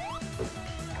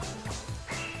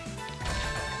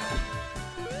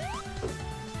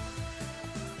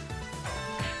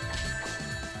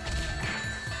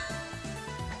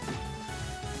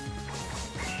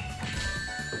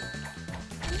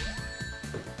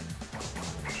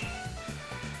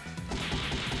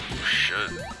 Shit.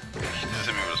 He just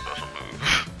hit me with a special move.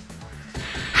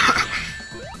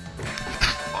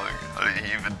 Fuck, how did he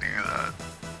even do that?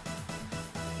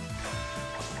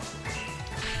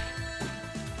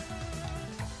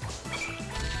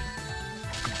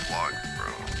 Good block, bro.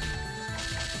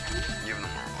 You have no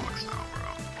more blocks now, bro.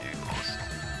 You lost.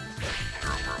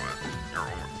 You're over with. You're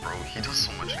over. Bro, he does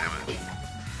so much damage.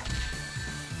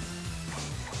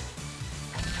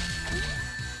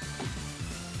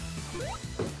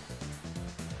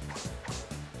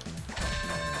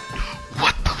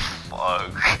 What the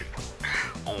fuck?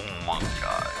 Oh my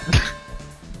god.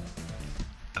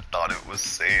 I thought it was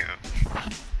safe.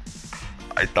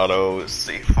 I thought I was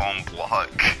safe on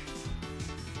block.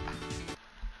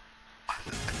 I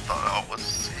thought I was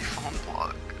safe on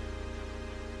block.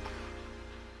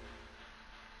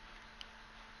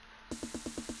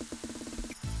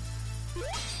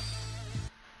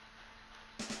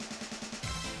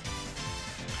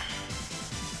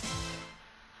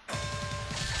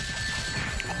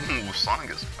 Ooh, Sonic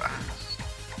is fast.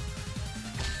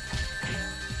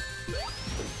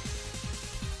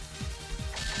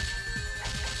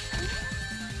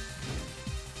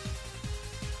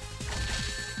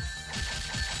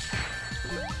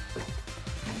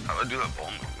 How do I do that ball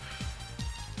move?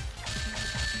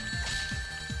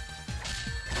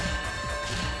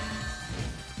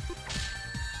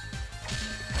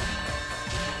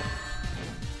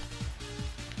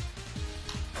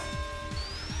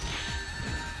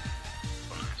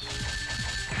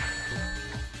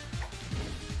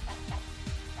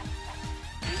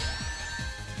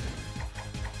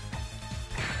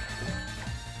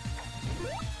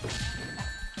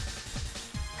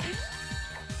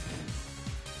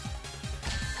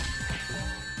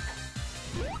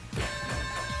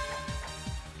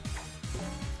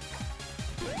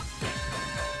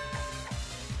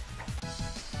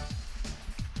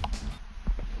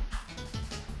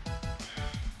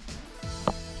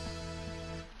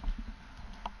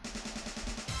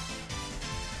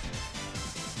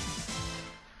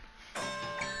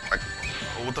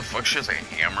 What the fuck? She has a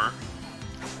hammer?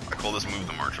 I call this move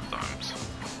the March of Dimes.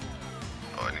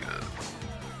 Oh, I need to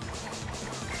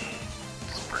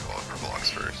just break all of her blocks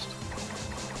first.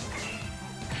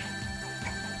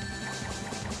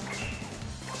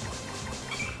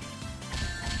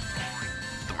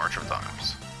 The March of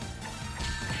Dimes.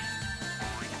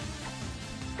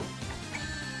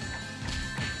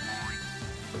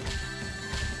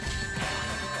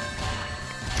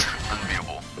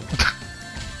 Unbeatable.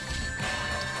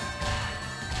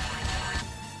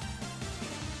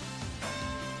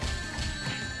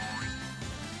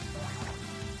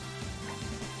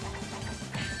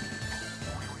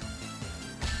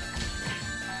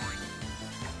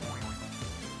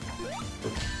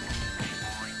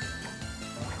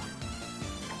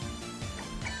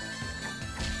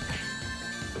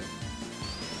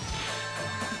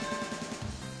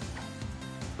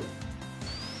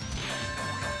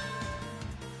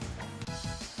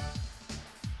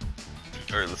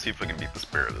 Alright, let's see if I can beat the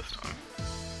Sparrow this time.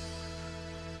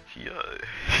 He got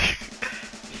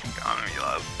me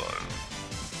last time.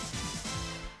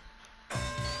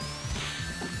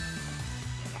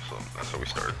 So, that's how we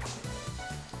start.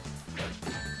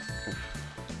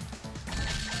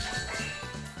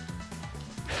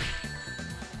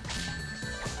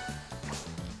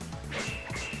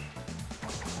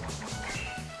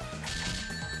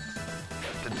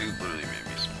 The dude literally made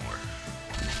me smaller.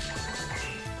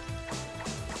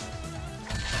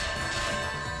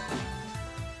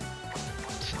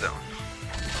 Sit down.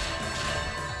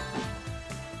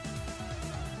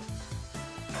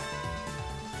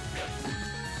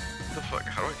 What the fuck?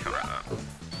 How do I counter that?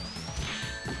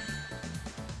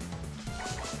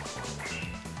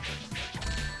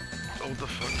 Oh, what the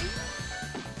fuck?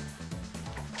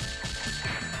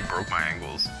 He broke my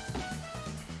angles.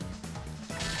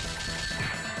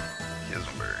 He has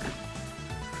no barrier.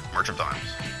 March of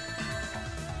Dimes.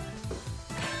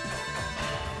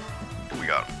 We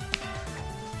got him.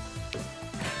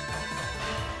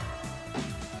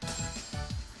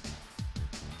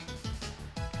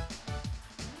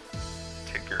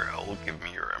 Take your L, give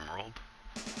me your emerald.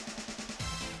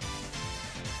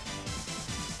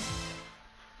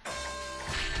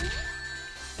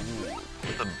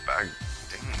 Ooh, the bag.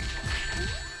 Dang.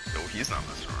 Yo, he's not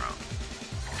messing around.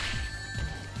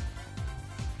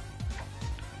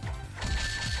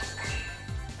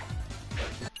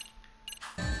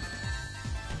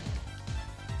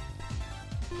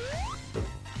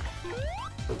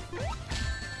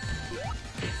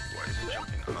 Why is he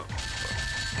jumping up?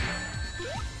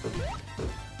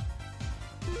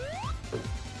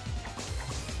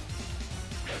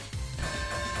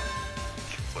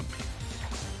 Flip me.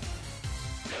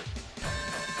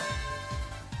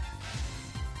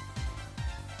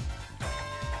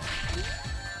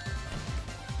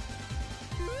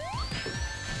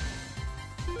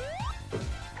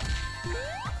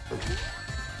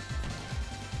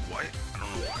 Why? I don't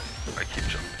know why. I keep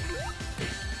jumping.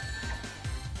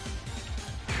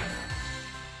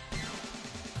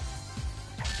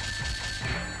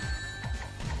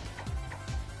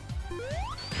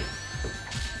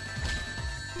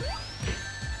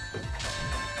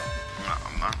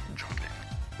 I'm not jumping.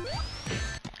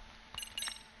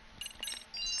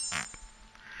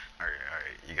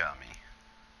 Alright, you got me.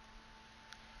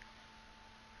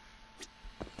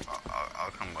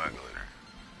 I'll come back later.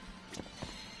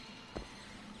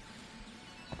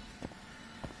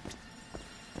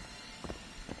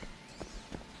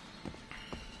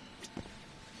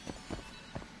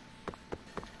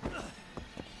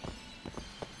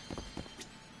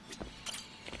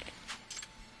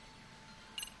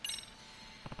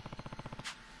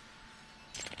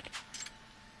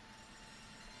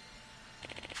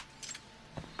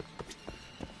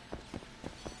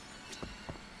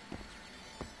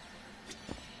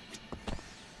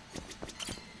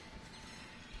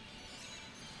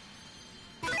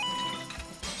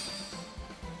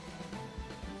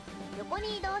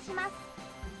 動します。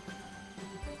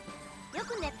よ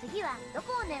くね、次はど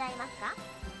こを狙いますか？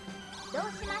移動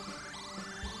します。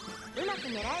うまく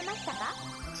狙えましたか？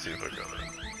 See if I got it.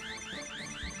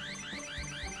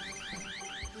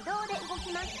 自動で動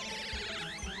きます。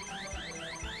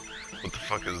 What the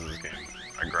fuck is this game?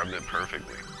 I grabbed it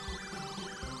perfectly.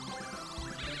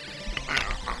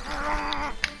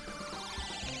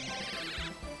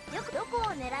 よくどこを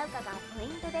狙うかがポイ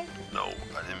ントです。 No, I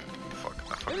didn't. Fuck.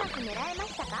 I う fucked ま up. く狙えま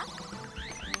したか？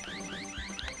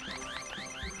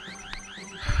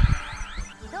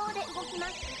自動で動きま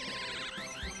す。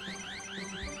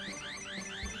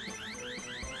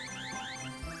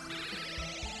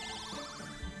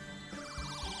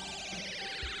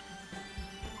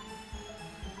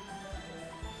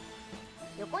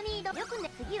横に移動。よくね、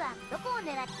次はどこを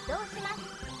狙い、移動します。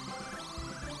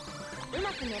うま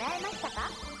く狙えましたか？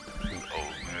 Oh,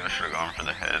 maybe I should have gone for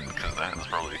the head because the head's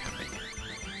probably heavy.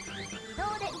 自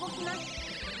動で動きます。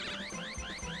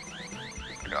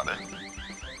 I got it.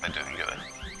 I didn't get it.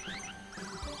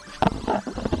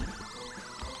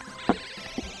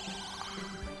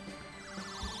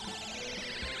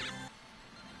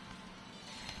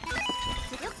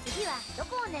 次はど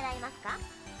こを狙いますか？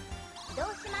移動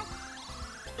します。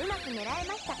うまく狙え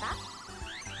ましたか？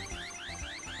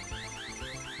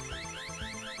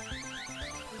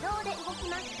自動で動き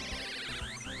ます。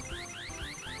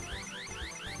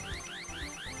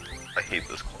 I hate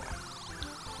this claw.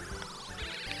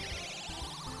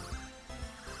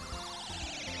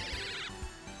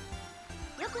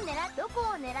 よくどこを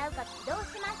狙うか移動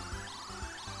します。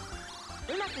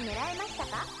うまく狙えました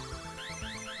か？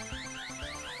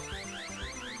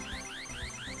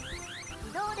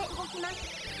自動で動きます。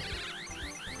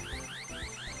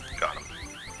 Got him.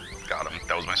 Got him.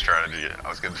 That was my strategy. I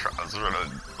was trying to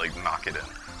like knock it in.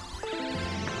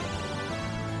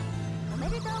 おめ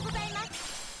でとうございます。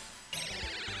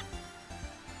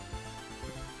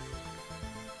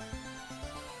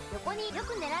横によ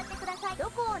く狙ってください。ど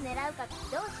こを狙うか移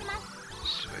動します。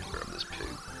 Should I grab this pig?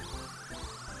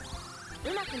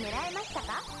 うまく狙えました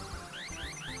か？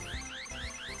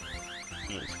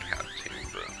 It's a cat too,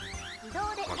 but 自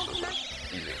動で動 watch き this ま one. す。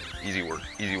 Easy work.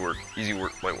 Easy work. Easy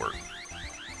work. Light work.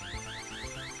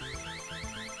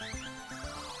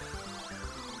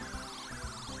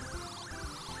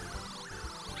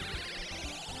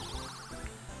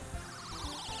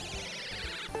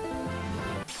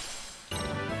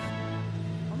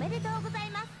 おめでとうござ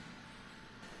います。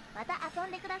また遊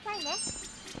んでくださいね。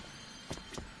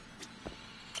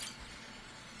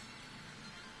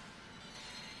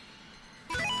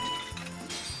行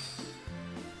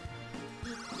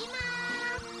きまー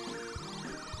す。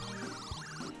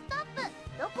ストップ。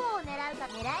どこを狙うか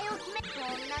狙いを決め。こ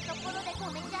んなところで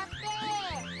止めちゃって。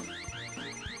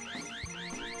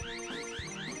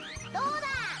どうだ。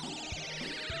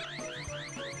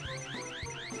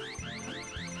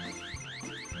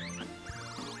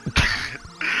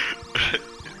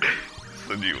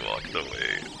 Then you walked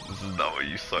away. This is not what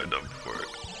you signed up for.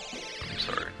 I'm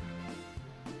sorry.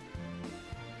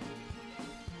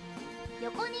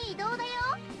 横に移動だよ。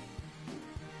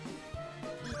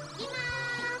行きま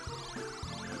ーす。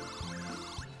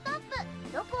ストップ。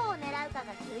どこを狙うか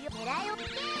が重要。狙いをつけ。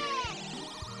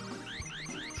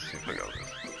 Let's see if I got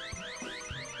this.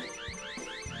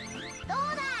 どう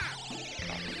だ。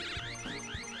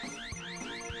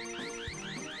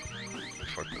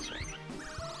 Fuck this one.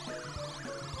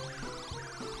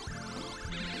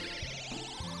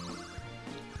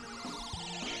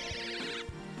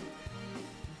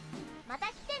 また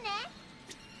来てね。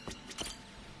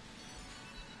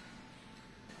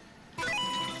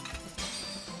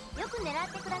よく狙っ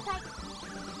てください。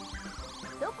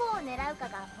どこを狙うか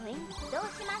がポイント。移動し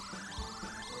ま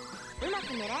す。うまく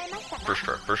狙えましたか？ First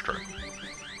try. First try.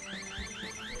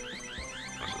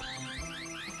 What's this?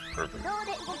 自 Perfect. 動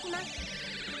で動きます。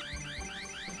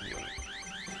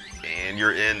 And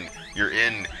you're in. You're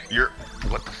in. You're.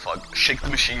 What the fuck? Shake the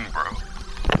machine, bro.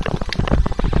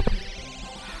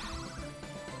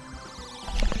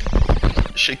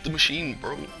 Shake the machine,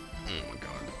 bro. Oh my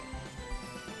god.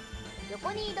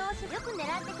 横に移動し、よく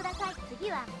狙ってください。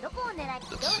次はどこを狙い、移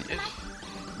動 Let's し see ま if す。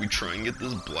 we try and get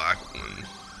this black one.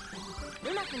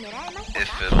 うまく狙えました If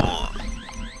か？ it'll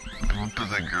move to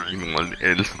the green one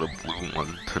and to the blue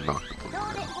one to knock the 自 blue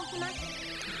動で one. 動きます。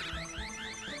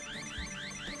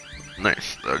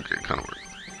 Nice. Okay, kind of worked.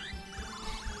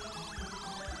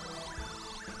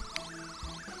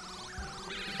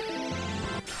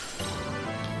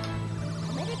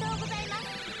 おめでとうございます。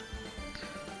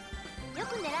よ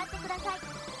く狙ってください。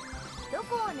ど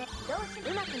こをね、移動し、う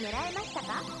まく狙えました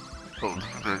か？ Oh,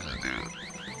 there's a dude.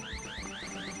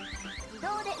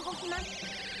 動で動きます。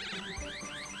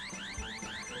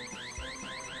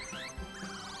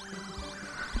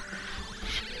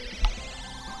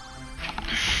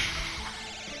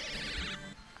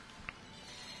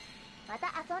ま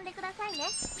た遊んでくださいね。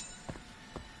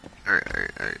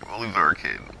Alright. We'll leave the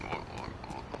arcade.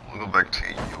 We'll go back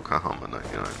to Yokohama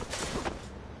 99.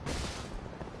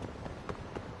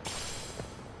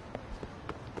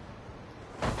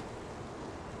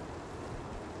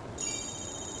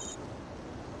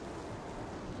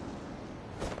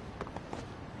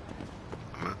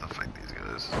 I'm gonna have to fight these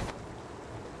guys.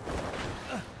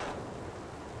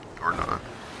 Or not.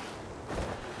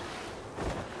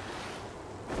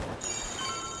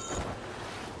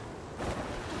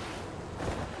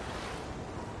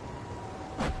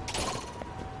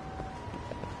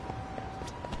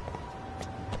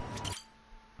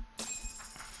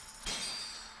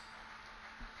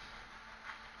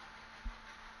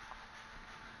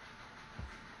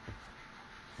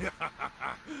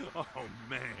 Oh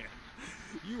man,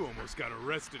 you almost got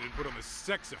arrested and put on the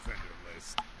sex offender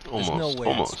list. There's no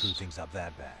way to screw things up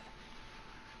that bad.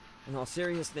 In all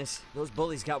seriousness, those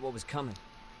bullies got what was coming.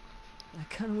 I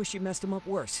kinda wish you messed them up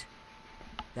worse.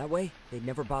 That way, they'd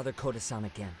never bother Koda-san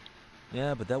again.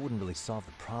 Yeah, but that wouldn't really solve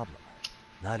the problem.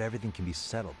 Not everything can be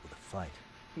settled with a fight.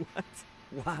 What?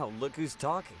 Wow, look who's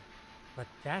talking. But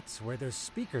that's where those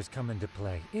speakers come into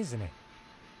play, isn't it?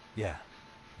 Yeah,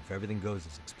 if everything goes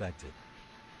as expected.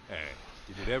 Hey,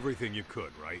 you did everything you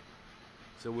could, right?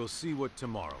 So we'll see what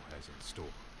tomorrow has in store.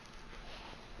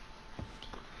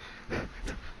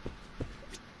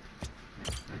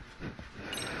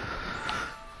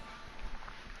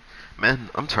 Man,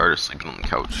 I'm tired of sleeping on the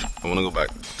couch. I want to go back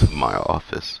to my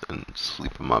office and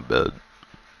sleep in my bed.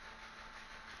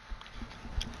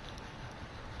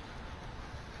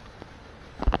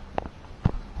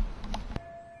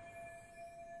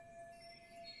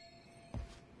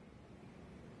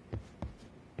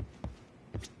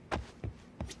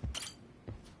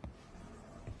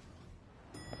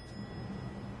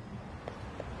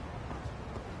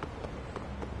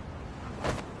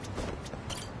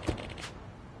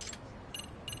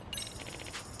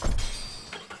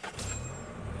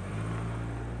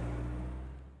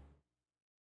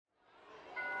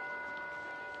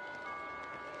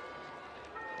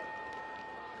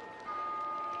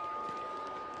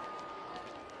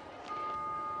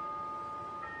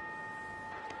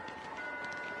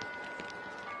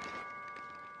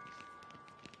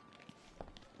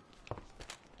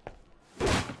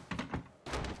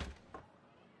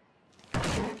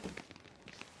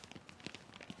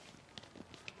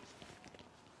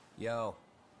 Yo.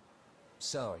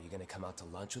 So, are you gonna come out to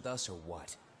lunch with us or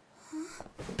what?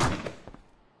 Huh?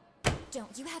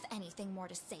 Don't you have anything more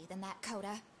to say than that,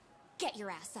 Koda? Get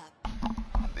your ass up.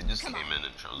 They just came in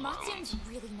and chose violence. Matsu's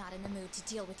really not in the mood to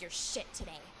deal with your shit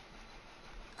today.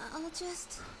 I'll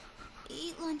just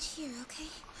eat lunch here, okay?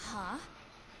 Huh?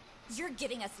 You're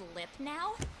giving us lip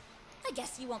now? I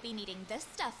guess you won't be needing this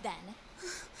stuff then.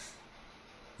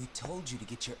 We told you to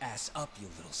get your ass up, you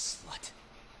little slut.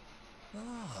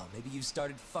 Oh, maybe you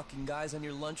started fucking guys on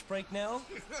your lunch break now?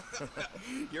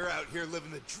 You're out here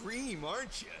living the dream,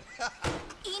 aren't you?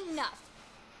 Enough!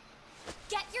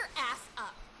 Get your ass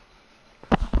up!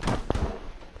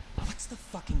 What's the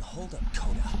fucking holdup,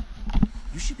 Koda?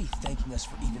 You should be thanking us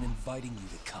for even inviting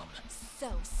you to come.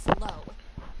 So slow.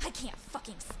 I can't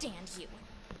fucking stand you.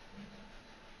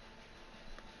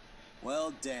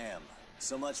 Well, damn.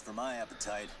 So much for my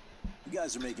appetite. You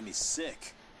guys are making me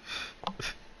sick.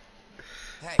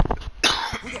 Hey,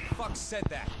 who the fuck said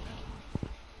that?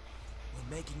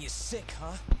 We're making you sick,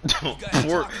 huh? You guys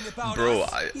talking about bro,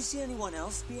 us? You see anyone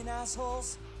else being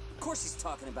assholes? Of course he's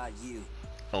talking about you.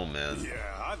 Oh man. Yeah,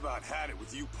 I've about had it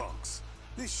with you punks.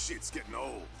 This shit's getting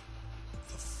old.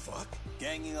 The fuck?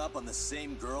 Ganging up on the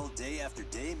same girl day after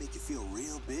day make you feel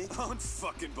real big?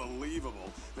 Unfucking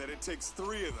believable that it takes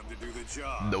 3 of them to do the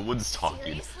job. No one's talking.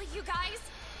 Seriously, you guys?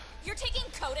 You're taking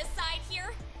Koda's side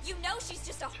here? You know she's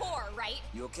just a whore, right?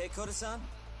 You okay, Koda-san?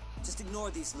 Just ignore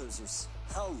these losers.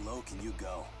 How low can you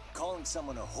go? Calling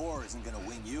someone a whore isn't gonna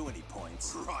win you any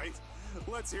points. Right?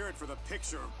 Let's hear it for the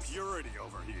picture of purity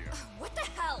over here. What the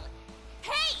hell?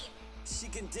 Hey! She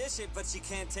can dish it, but she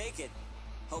can't take it.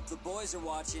 Hope the boys are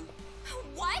watching.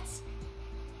 What?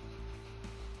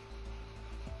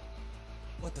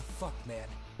 What the fuck, man?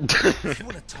 If you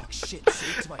wanna talk shit,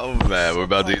 say it to my Oh man, we're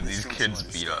about to get these kids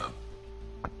beat up.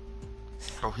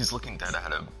 Oh, he's looking dead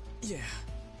at him. Yeah.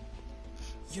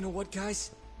 You know what,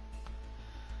 guys?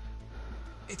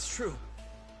 It's true.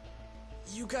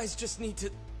 You guys just need to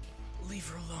leave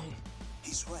her alone.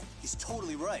 He's right. He's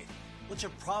totally right. What's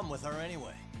your problem with her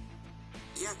anyway?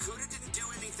 Yeah, Kuda didn't do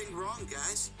anything wrong,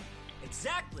 guys.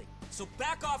 Exactly. So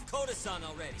back off Koda-san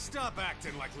already. Stop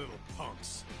acting like little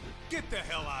punks. Get the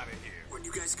hell out of here. When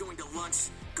you guys going to lunch,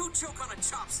 go choke on a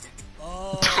chopstick.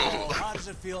 Oh, how does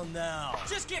it feel now?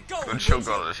 Just get going. Go choke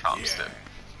on a chopstick.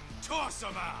 Yeah. Toss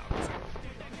him out.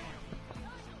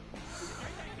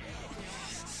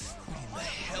 What the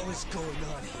hell is going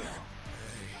on here?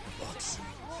 Hey, Roxy.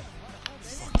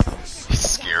 Fuck this. He's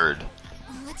scared.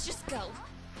 Let's just go.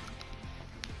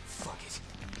 Fuck it.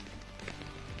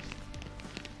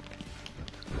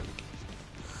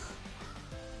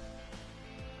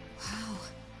 Wow.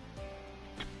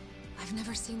 I've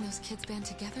never seen those kids band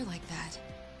together like that.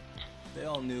 They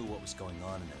all knew what was going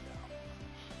on in there now.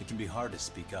 It can be hard to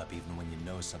speak up even when you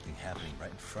know something happening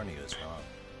right in front of you is wrong.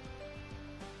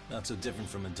 Not so different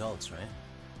from adults, right?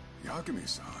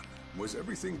 Yagami-san, was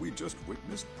everything we just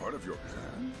witnessed part of your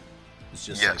plan? It's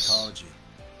just Yes. psychology.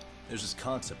 There's this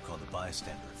concept called the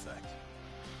bystander effect.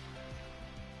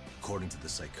 According to the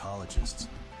psychologists,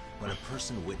 when a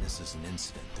person witnesses an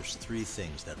incident, there's three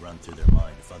things that run through their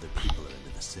mind if other people are in the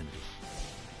vicinity.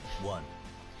 1.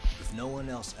 If no one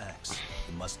else acts,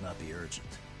 it must not be urgent.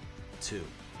 2.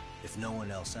 If no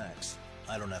one else acts,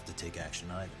 I don't have to take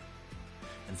action either.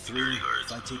 And 3.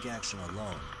 If I take action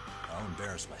alone, I'll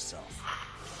embarrass myself.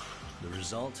 The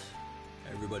result?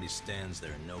 Everybody stands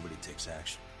there and nobody takes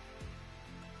action.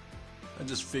 I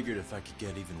just figured if I could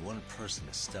get even one person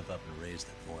to step up and raise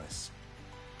their voice,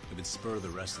 it would spur the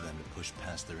rest of them to push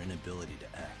past their inability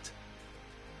to act.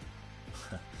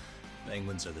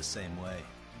 Penguins are the same way.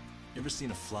 You ever seen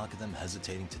a flock of them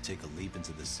hesitating to take a leap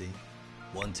into the sea?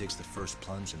 One takes the first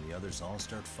plunge and the others all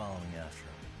start following after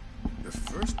him. The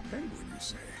first penguin, you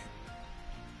say?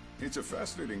 It's a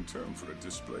fascinating term for a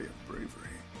display of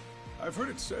bravery. I've heard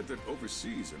it said that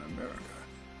overseas in America,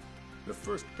 the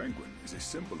first penguin is a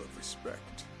symbol of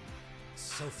respect.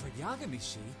 So for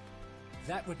Yagami-shi,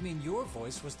 that would mean your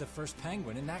voice was the first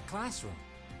penguin in that classroom.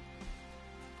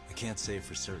 I can't say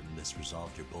for certain this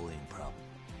resolved your bullying problem.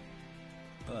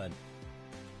 But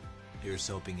here's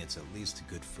hoping it's at least a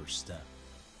good first step.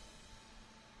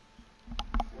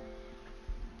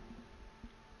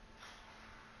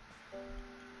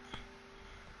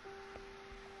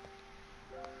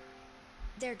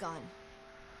 They're gone.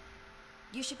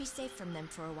 You should be safe from them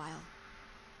for a while.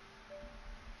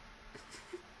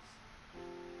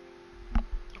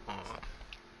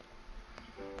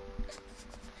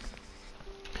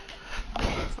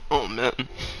 Oh man,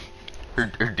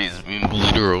 her days being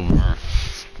bullied are over.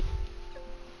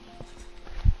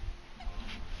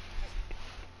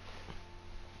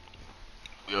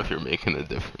 We out here making a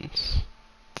difference.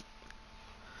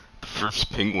 The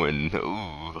first penguin.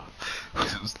 Ooh,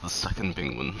 who's the second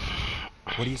penguin?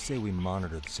 What do you say we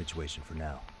monitor the situation for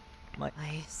now?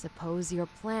 I suppose your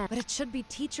plan, but it should be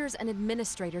teachers and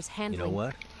administrators handling. You know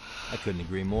what? I couldn't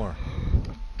agree more.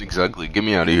 Exactly. Get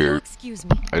me out of here. Excuse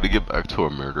me. I gotta get back to a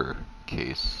murder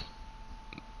case.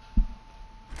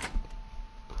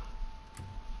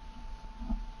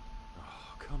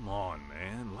 Oh, come on,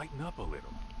 man. Lighten up a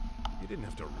little. You didn't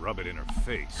have to rub it in her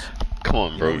face. Come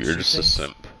on, bro. You know what You're she just a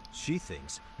thinks? simp. She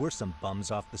thinks we're some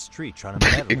bums off the street trying to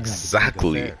meddle in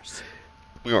Exactly. academic affairs.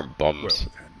 We aren't bums.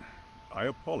 Well then, I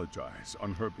apologize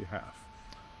on her behalf.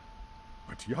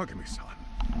 But Yagami-san,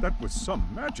 that was some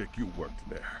magic you worked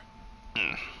there.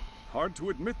 Hard to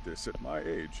admit this at my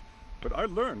age, but I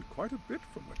learned quite a bit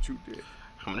from what you did.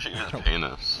 How much are you guys paying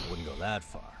us? I wouldn't go that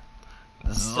far.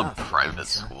 This is a private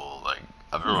school. Like,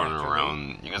 I've been running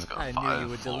around. You guys got I knew 5 you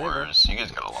would floors. You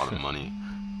guys got a lot of money.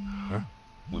 Huh?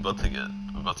 I'm about to go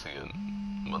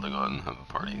out and have a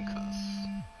party because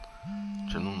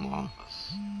general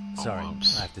office. Sorry,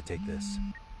 Oops. I have to take this.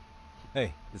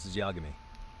 Hey, this is Yagami.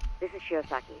 This is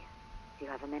Shiosaki. Do you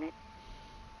have a minute?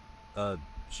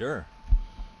 Sure.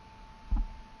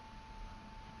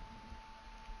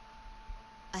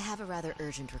 I have a rather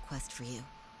urgent request for you.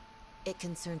 It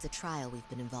concerns a trial we've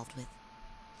been involved with.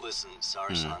 Listen,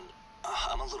 sorry, son.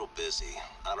 I'm a little busy.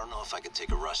 I don't know if I could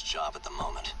take a rush job at the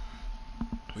moment.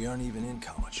 We aren't even in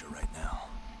Kawacha right now.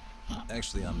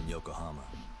 Actually, I'm in Yokohama.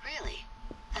 Really?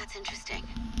 That's interesting.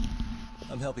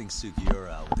 I'm helping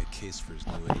Sugiura out with a case for his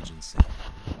new agency.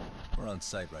 We're on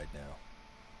site right now.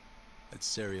 At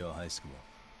Serio High School.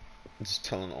 Just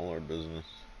telling all our business.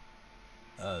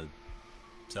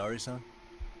 Sorry, son?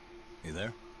 You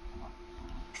there?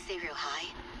 Serio High?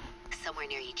 Somewhere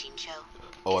near Ijincho?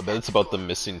 Oh, I bet it's about the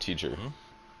missing teacher.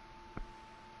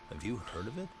 Have you heard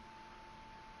of it?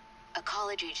 A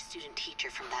college-age student teacher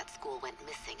from that school went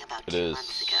missing about It 2 is.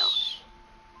 months ago.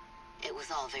 It was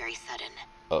all very sudden.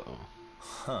 Uh-oh.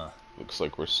 Huh. Looks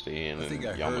like we're staying I in think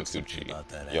I heard something Yamaguchi. about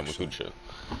that, actually. Yamaguchi.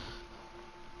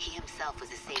 He himself was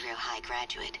a Seiryo High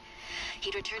graduate.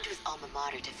 He'd returned to his alma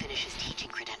mater to finish his teaching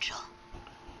credential.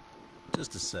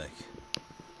 Just a sec.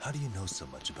 How do you know so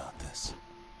much about this?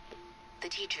 The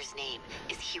teacher's name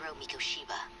is Hiro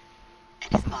Mikoshiba,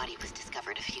 and his body was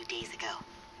discovered a few days ago.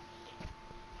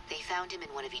 They found him in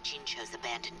one of Ijincho's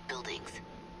abandoned buildings.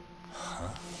 Huh?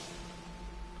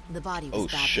 The body was Oh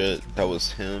badly shit, decomposed, that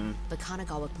was him? but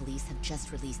Kanagawa police have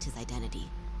just released his identity.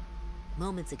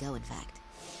 Moments ago, in fact.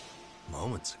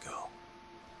 Moments ago.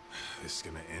 This is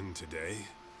gonna end today?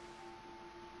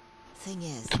 Thing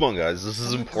is, Come on, guys, this is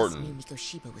someone else important. knew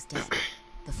Mikoshiba was dead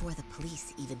before the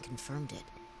police even confirmed it.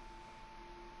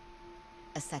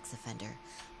 A sex offender,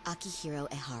 Akihiro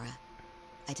Ehara.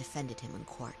 I defended him in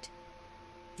court.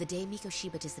 The day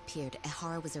Mikoshiba disappeared,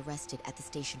 Ehara was arrested at the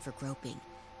station for groping.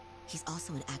 He's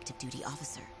also an active duty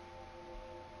officer.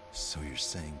 So you're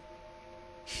saying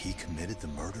he committed the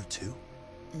murder too?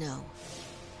 No.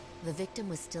 The victim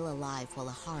was still alive while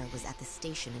Ehara was at the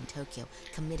station in Tokyo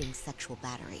committing sexual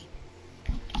battery.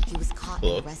 He was caught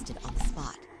and arrested on the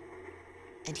spot.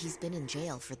 And he's been in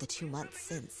jail for the 2 months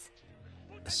since.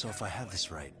 So if I have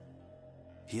this right,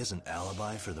 he has an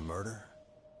alibi for the murder?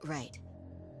 Right.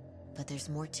 But there's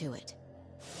more to it.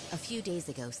 A few days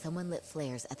ago, someone lit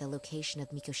flares at the location of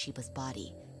Mikoshiba's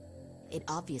body. It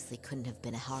obviously couldn't have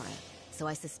been Ehara, so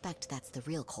I suspect that's the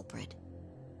real culprit.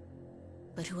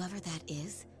 But whoever that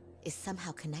is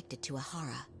somehow connected to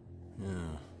Ehara.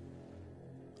 Yeah.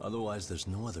 Otherwise, there's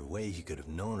no other way he could have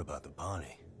known about the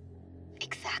body.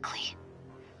 Exactly.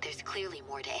 There's clearly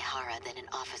more to Ehara than an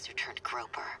officer turned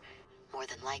groper. More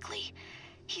than likely,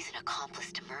 he's an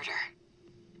accomplice to murder.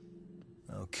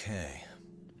 Okay.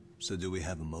 So do we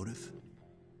have a motive?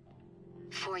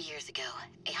 4 years ago,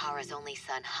 Ehara's only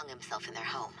son hung himself in their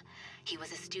home. He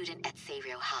was a student at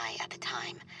Seiryo High at the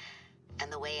time.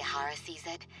 And the way Ehara sees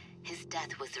it, his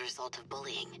death was the result of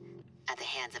bullying at the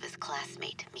hands of his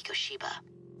classmate, Mikoshiba.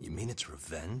 You mean it's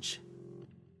revenge?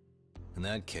 In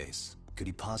that case, could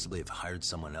he possibly have hired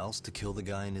someone else to kill the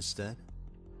guy in his stead?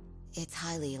 It's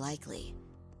highly likely.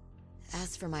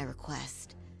 As for my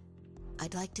request,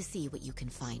 I'd like to see what you can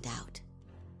find out.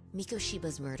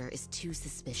 Mikoshiba's murder is too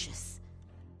suspicious.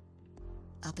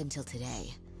 Up until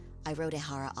today, I wrote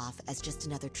Ehara off as just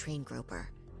another train groper.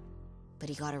 But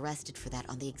he got arrested for that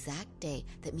on the exact day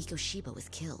that Mikoshiba was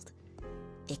killed.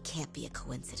 It can't be a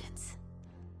coincidence.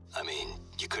 I mean,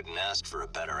 you couldn't ask for a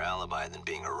better alibi than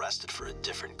being arrested for a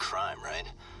different crime, right?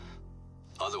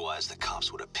 Otherwise, the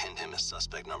cops would have pinned him as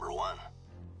suspect number 1.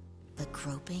 But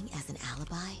groping as an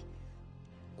alibi?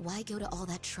 Why go to all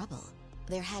that trouble?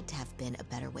 There had to have been a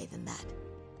better way than that.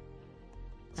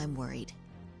 I'm worried.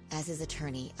 As his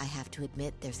attorney, I have to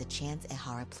admit there's a chance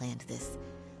Ehara planned this,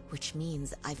 which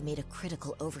means I've made a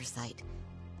critical oversight.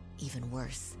 Even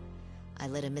worse, I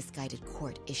let a misguided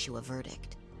court issue a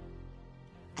verdict.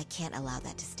 I can't allow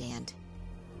that to stand.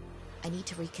 I need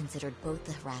to reconsider both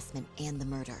the harassment and the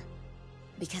murder,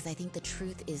 because I think the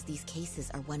truth is these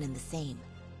cases are one and the same.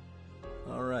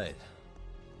 All right.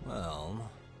 Well,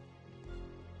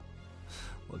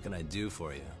 what can I do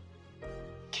for you?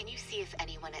 Can you see if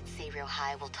anyone at Seiryo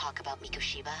High will talk about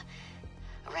Mikoshiba?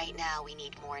 Right now, we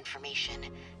need more information.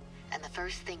 And the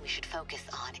first thing we should focus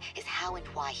on is how and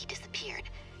why he disappeared.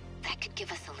 That could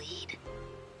give us a lead.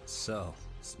 So,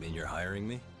 does it mean you're hiring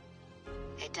me?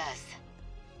 It does.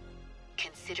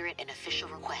 Consider it an official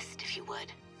request, if you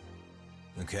would.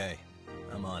 Okay,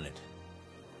 I'm on it.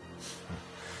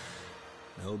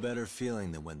 No better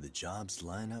feeling than when the jobs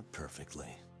line up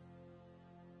perfectly.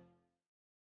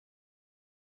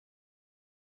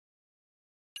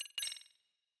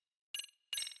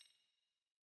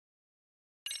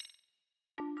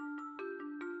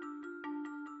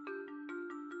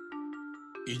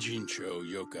 Ijincho,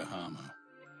 Yokohama.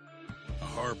 A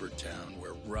harbor town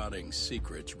where rotting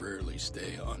secrets rarely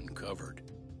stay uncovered.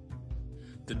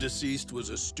 The deceased was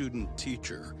a student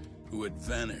teacher who had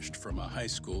vanished from a high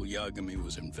school Yagami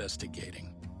was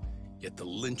investigating. Yet the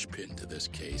linchpin to this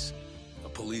case, a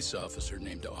police officer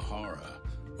named Ehara,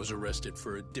 was arrested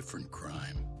for a different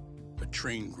crime, a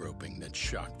train groping that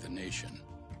shocked the nation.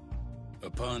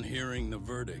 Upon hearing the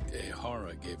verdict,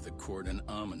 Ehara gave the court an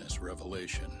ominous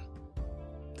revelation: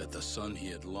 that the son he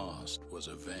had lost was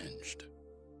avenged.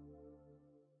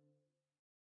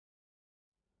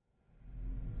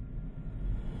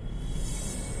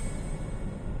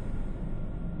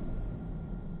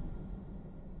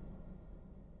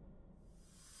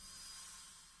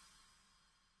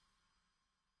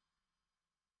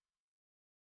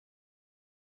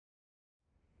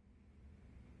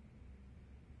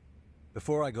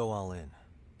 Before I go all in,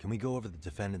 can we go over the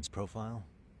defendant's profile?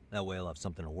 That way I'll have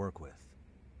something to work with.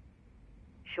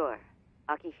 Sure.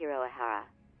 Akihiro Ihara,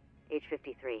 age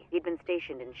 53. He'd been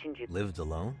stationed in Shinjuku. Lived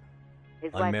alone?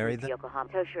 His wife Unmarried moved to then? Yokohama.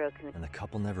 Toshiro Kun... And the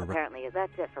couple never... Apparently,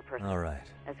 that's it for personal. All right.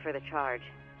 As for the charge,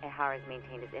 Ihara's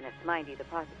maintained his innocence. Mind you, the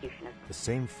prosecution is... The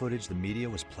same footage the media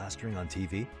was plastering on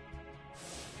TV?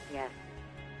 Yes.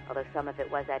 Although some of it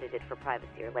was edited for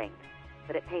privacy or length.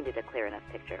 But it painted a clear enough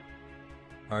picture.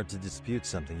 Hard to dispute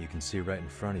something you can see right in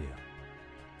front of you.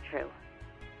 True.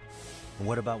 And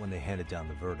what about when they handed down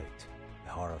the verdict?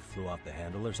 Ihara flew off the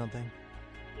handle or something?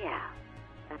 Yeah.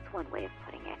 That's one way of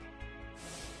putting it.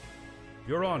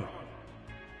 Your Honor,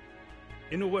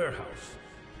 in a warehouse,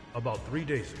 about 3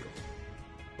 days ago,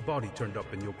 a body turned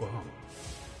up in Yokohama.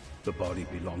 The body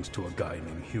belongs to a guy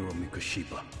named Hiro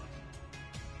Mikoshiba.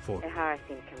 Ihara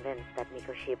seemed convinced that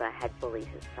Mikoshiba had bullied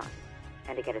his son,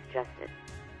 and to get his justice,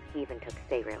 he even took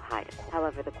Seiryu High to court.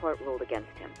 However, the court ruled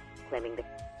against him, claiming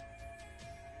that...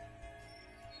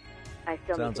 I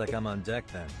still Sounds like I'm on deck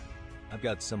then. I've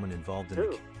got someone involved in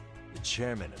the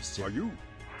chairman of Are you?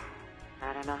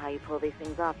 I don't know how you pull these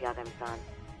things off, Yagami-san.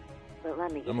 But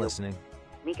let me give I'm you... listening.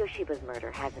 Mikoshiba's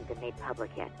murder hasn't been made public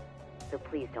yet, so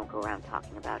please don't go around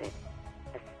talking about it,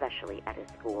 especially at his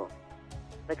school.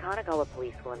 The Kanagawa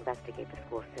police will investigate the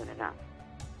school soon enough.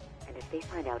 And if they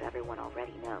find out everyone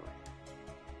already knows...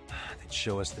 They'd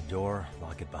show us the door,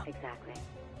 lock it behind. Exactly.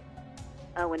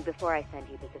 Oh, and before I send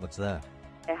you the... What's that?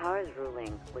 Ihara's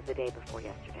ruling was the day before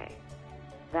yesterday.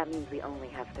 That means we only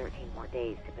have 13 more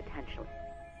days to potentially...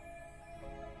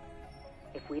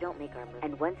 If we don't make our move...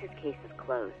 And once his case is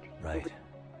closed... Right.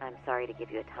 I'm sorry to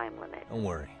give you a time limit. Don't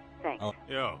worry. Thanks.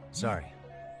 Yo. Sorry.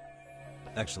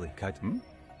 Actually, Kaito...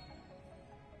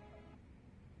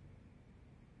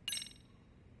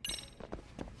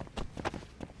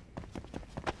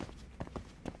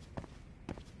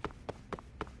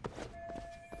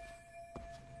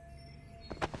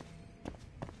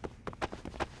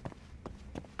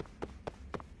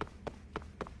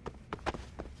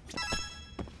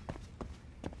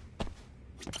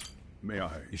 May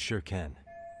I? You sure can.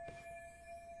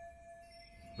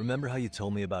 Remember how you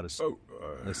told me about a...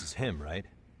 This is him, right?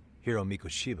 Hiro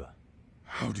Mikoshiba.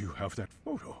 How do you have that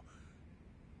photo?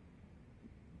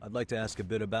 I'd like to ask a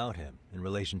bit about him in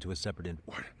relation to a separate...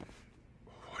 What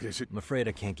is it? I'm afraid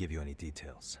I can't give you any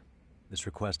details. This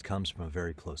request comes from a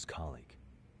very close colleague.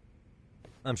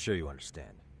 I'm sure you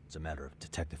understand. It's a matter of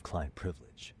detective-client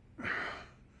privilege.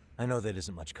 I know that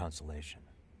isn't much consolation.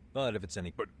 But if it's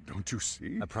any... But don't you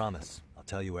see? I promise. I'll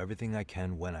tell you everything I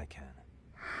can when I can.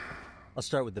 I'll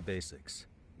start with the basics.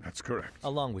 That's correct. How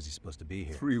long was he supposed to be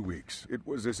here? 3 weeks. It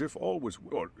was as if all was...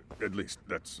 Or at least,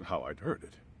 that's how I'd heard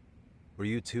it. Were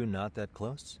you two not that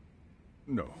close?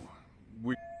 No.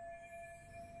 We...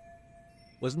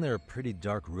 Wasn't there a pretty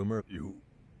dark rumor?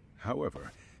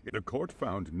 However, the court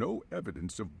found no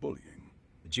evidence of bullying.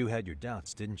 But you had your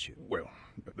doubts, didn't you? Well,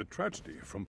 the tragedy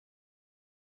from...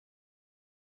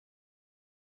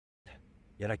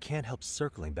 Yet I can't help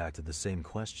circling back to the same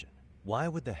question. Why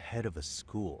would the head of a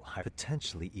school hire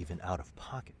potentially even out of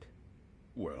pocket?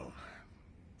 Well,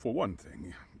 for one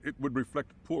thing, it would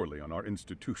reflect poorly on our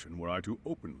institution were I to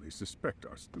openly suspect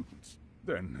our students.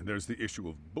 Then there's the issue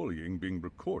of bullying being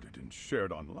recorded and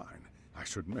shared online. I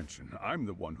should mention, I'm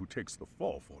the one who takes the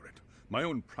fall for it. My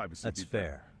own privacy... That's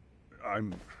fair.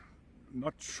 I'm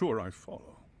not sure I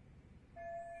follow.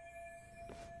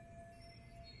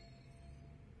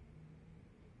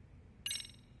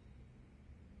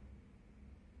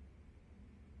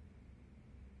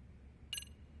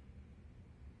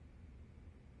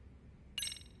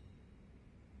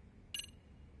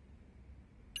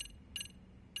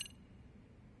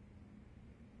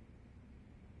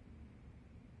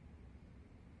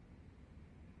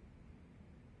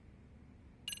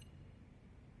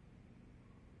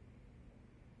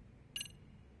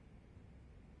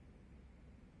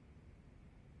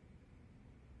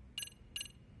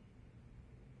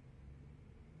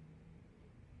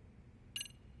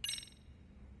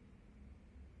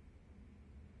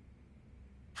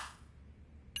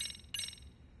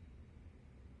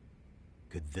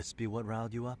 Could this be what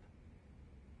riled you up?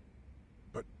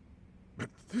 But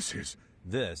this is...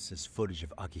 This is footage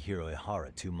of Akihiro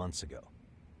Ihara 2 months ago,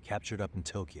 captured up in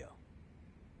Tokyo.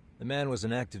 The man was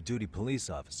an active duty police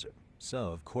officer, so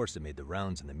of course it made the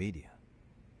rounds in the media.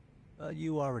 But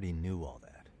you already knew all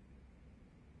that.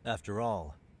 After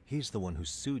all, he's the one who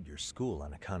sued your school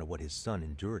on account of what his son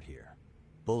endured here.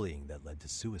 Bullying that led to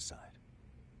suicide.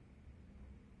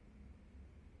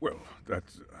 Well,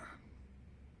 that's...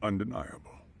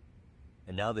 undeniable.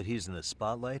 And now that he's in the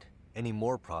spotlight, Any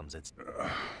more problems,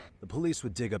 the police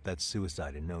would dig up that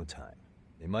suicide in no time.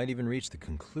 They might even reach the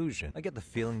conclusion. I get the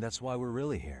feeling that's why we're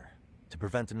really here. To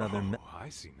prevent another I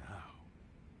see now.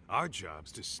 Our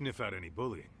job's to sniff out any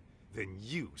bullying. Then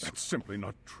you... That's simply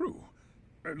not true.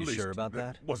 At You least sure about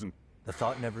that? Wasn't... The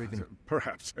thought never even...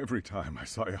 Perhaps every time I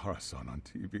saw Yara-san on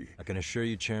TV. I can assure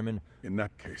you, Chairman... In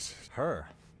that case... Her.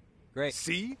 Great.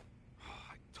 See?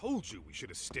 I told you we should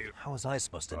have stayed... How was I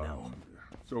supposed to know?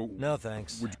 So... No,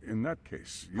 thanks. In that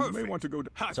case, you may want to go...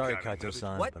 Sorry,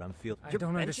 Kaito-san, but I'm feeling... I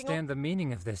don't understand the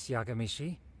meaning of this,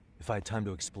 Yagamishi. If I had time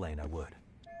to explain, I would.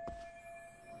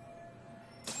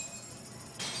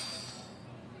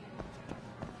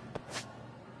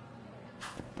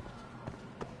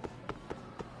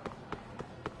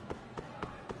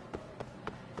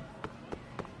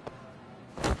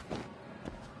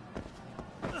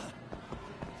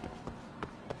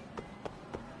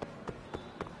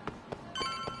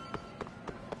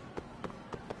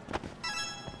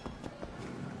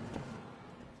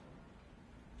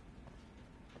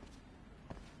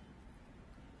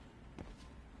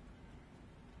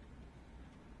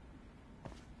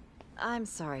 I'm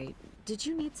sorry. Did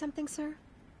you need something, sir?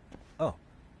 Oh.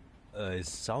 Is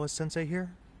Sawa-sensei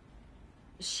here?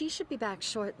 She should be back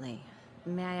shortly.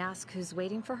 May I ask who's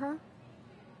waiting for her?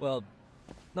 Well,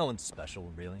 no one's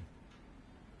special, really.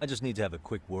 I just need to have a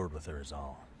quick word with her is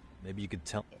all. Maybe you could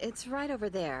tell... It's right over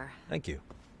there. Thank you.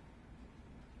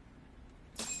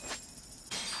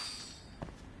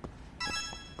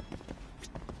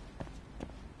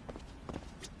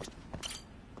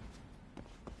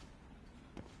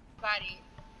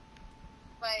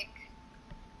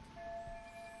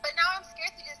 But now I'm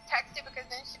scared to just text it because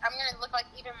then I'm gonna look like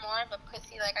even more of a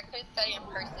pussy. Like I could study in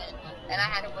person, and I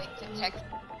had to wait to text.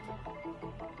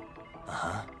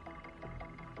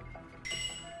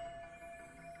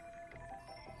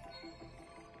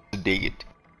 Dig it.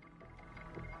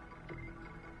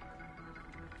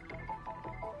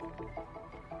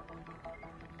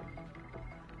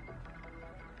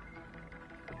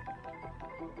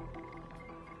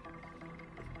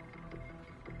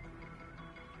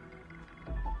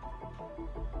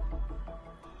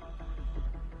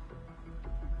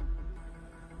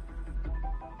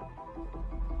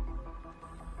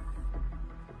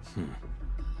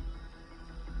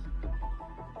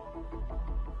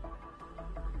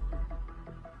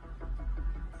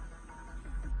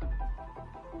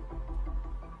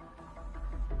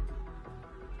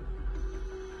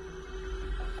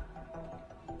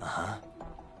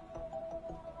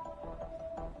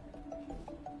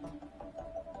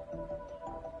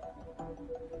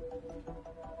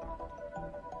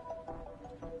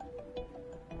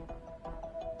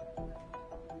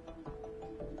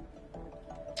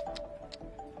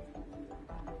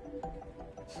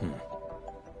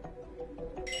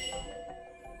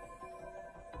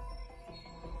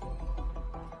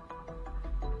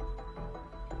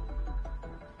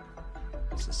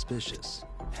 Suspicious.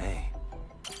 Hey.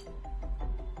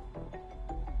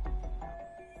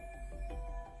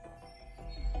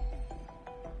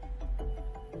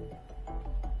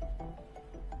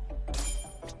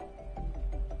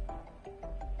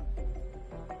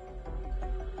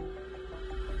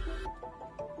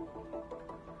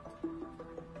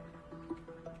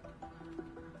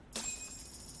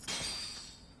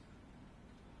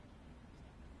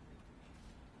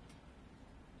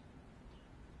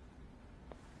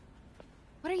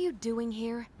 What are you doing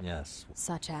here? Yes.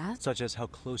 Such as? Such as how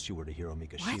close you were to Hiro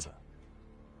Mikoshiba. What?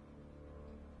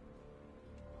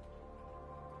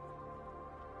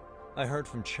 I heard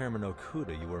from Chairman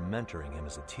Okuda you were mentoring him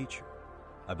as a teacher.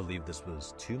 I believe this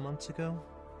was 2 months ago?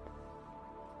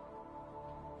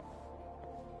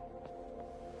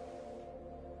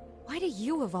 Why do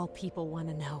you, of all people, want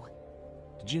to know?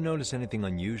 Did you notice anything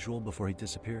unusual before he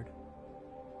disappeared?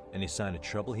 Any sign of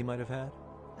trouble he might have had?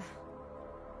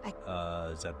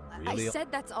 Is that really... I said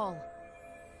that's all.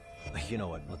 You know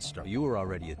what, let's start. You were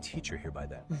already a teacher here by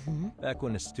then. Back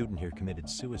when a student here committed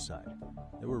suicide,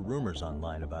 there were rumors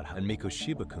online about how... And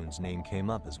Mikoshiba-kun's name came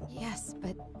up as well. Yes,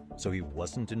 but... So he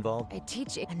wasn't involved? I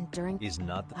teach it, and during... He's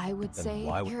not... I would then say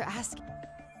why would... you're asking...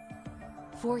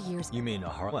 4 years... You mean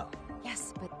a Well...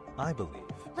 Yes, but... I believe...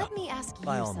 Let me ask you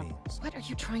by all something. means. What are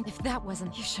you trying... If that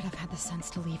wasn't... You should have had the sense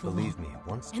to leave Believe alone. me,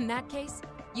 once... In that case,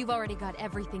 you've already got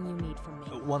everything you need from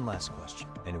me. One last question.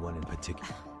 Anyone in particular?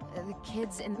 The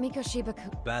kids in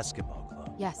Mikoshiba-kun... Basketball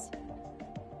club. Yes.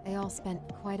 They all spent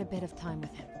quite a bit of time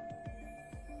with him.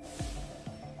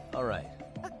 All right.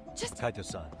 Just...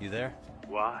 Kaito-san, you there?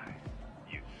 Why?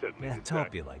 You suddenly Man,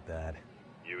 don't be like that.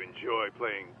 You enjoy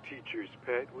playing teacher's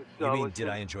pet with You Sawa? mean, did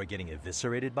I enjoy getting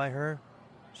eviscerated by her?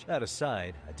 That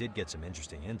aside, I did get some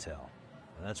interesting intel.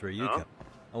 And that's where you come.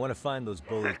 I want to find those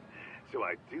bullies. So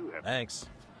I do have... Thanks.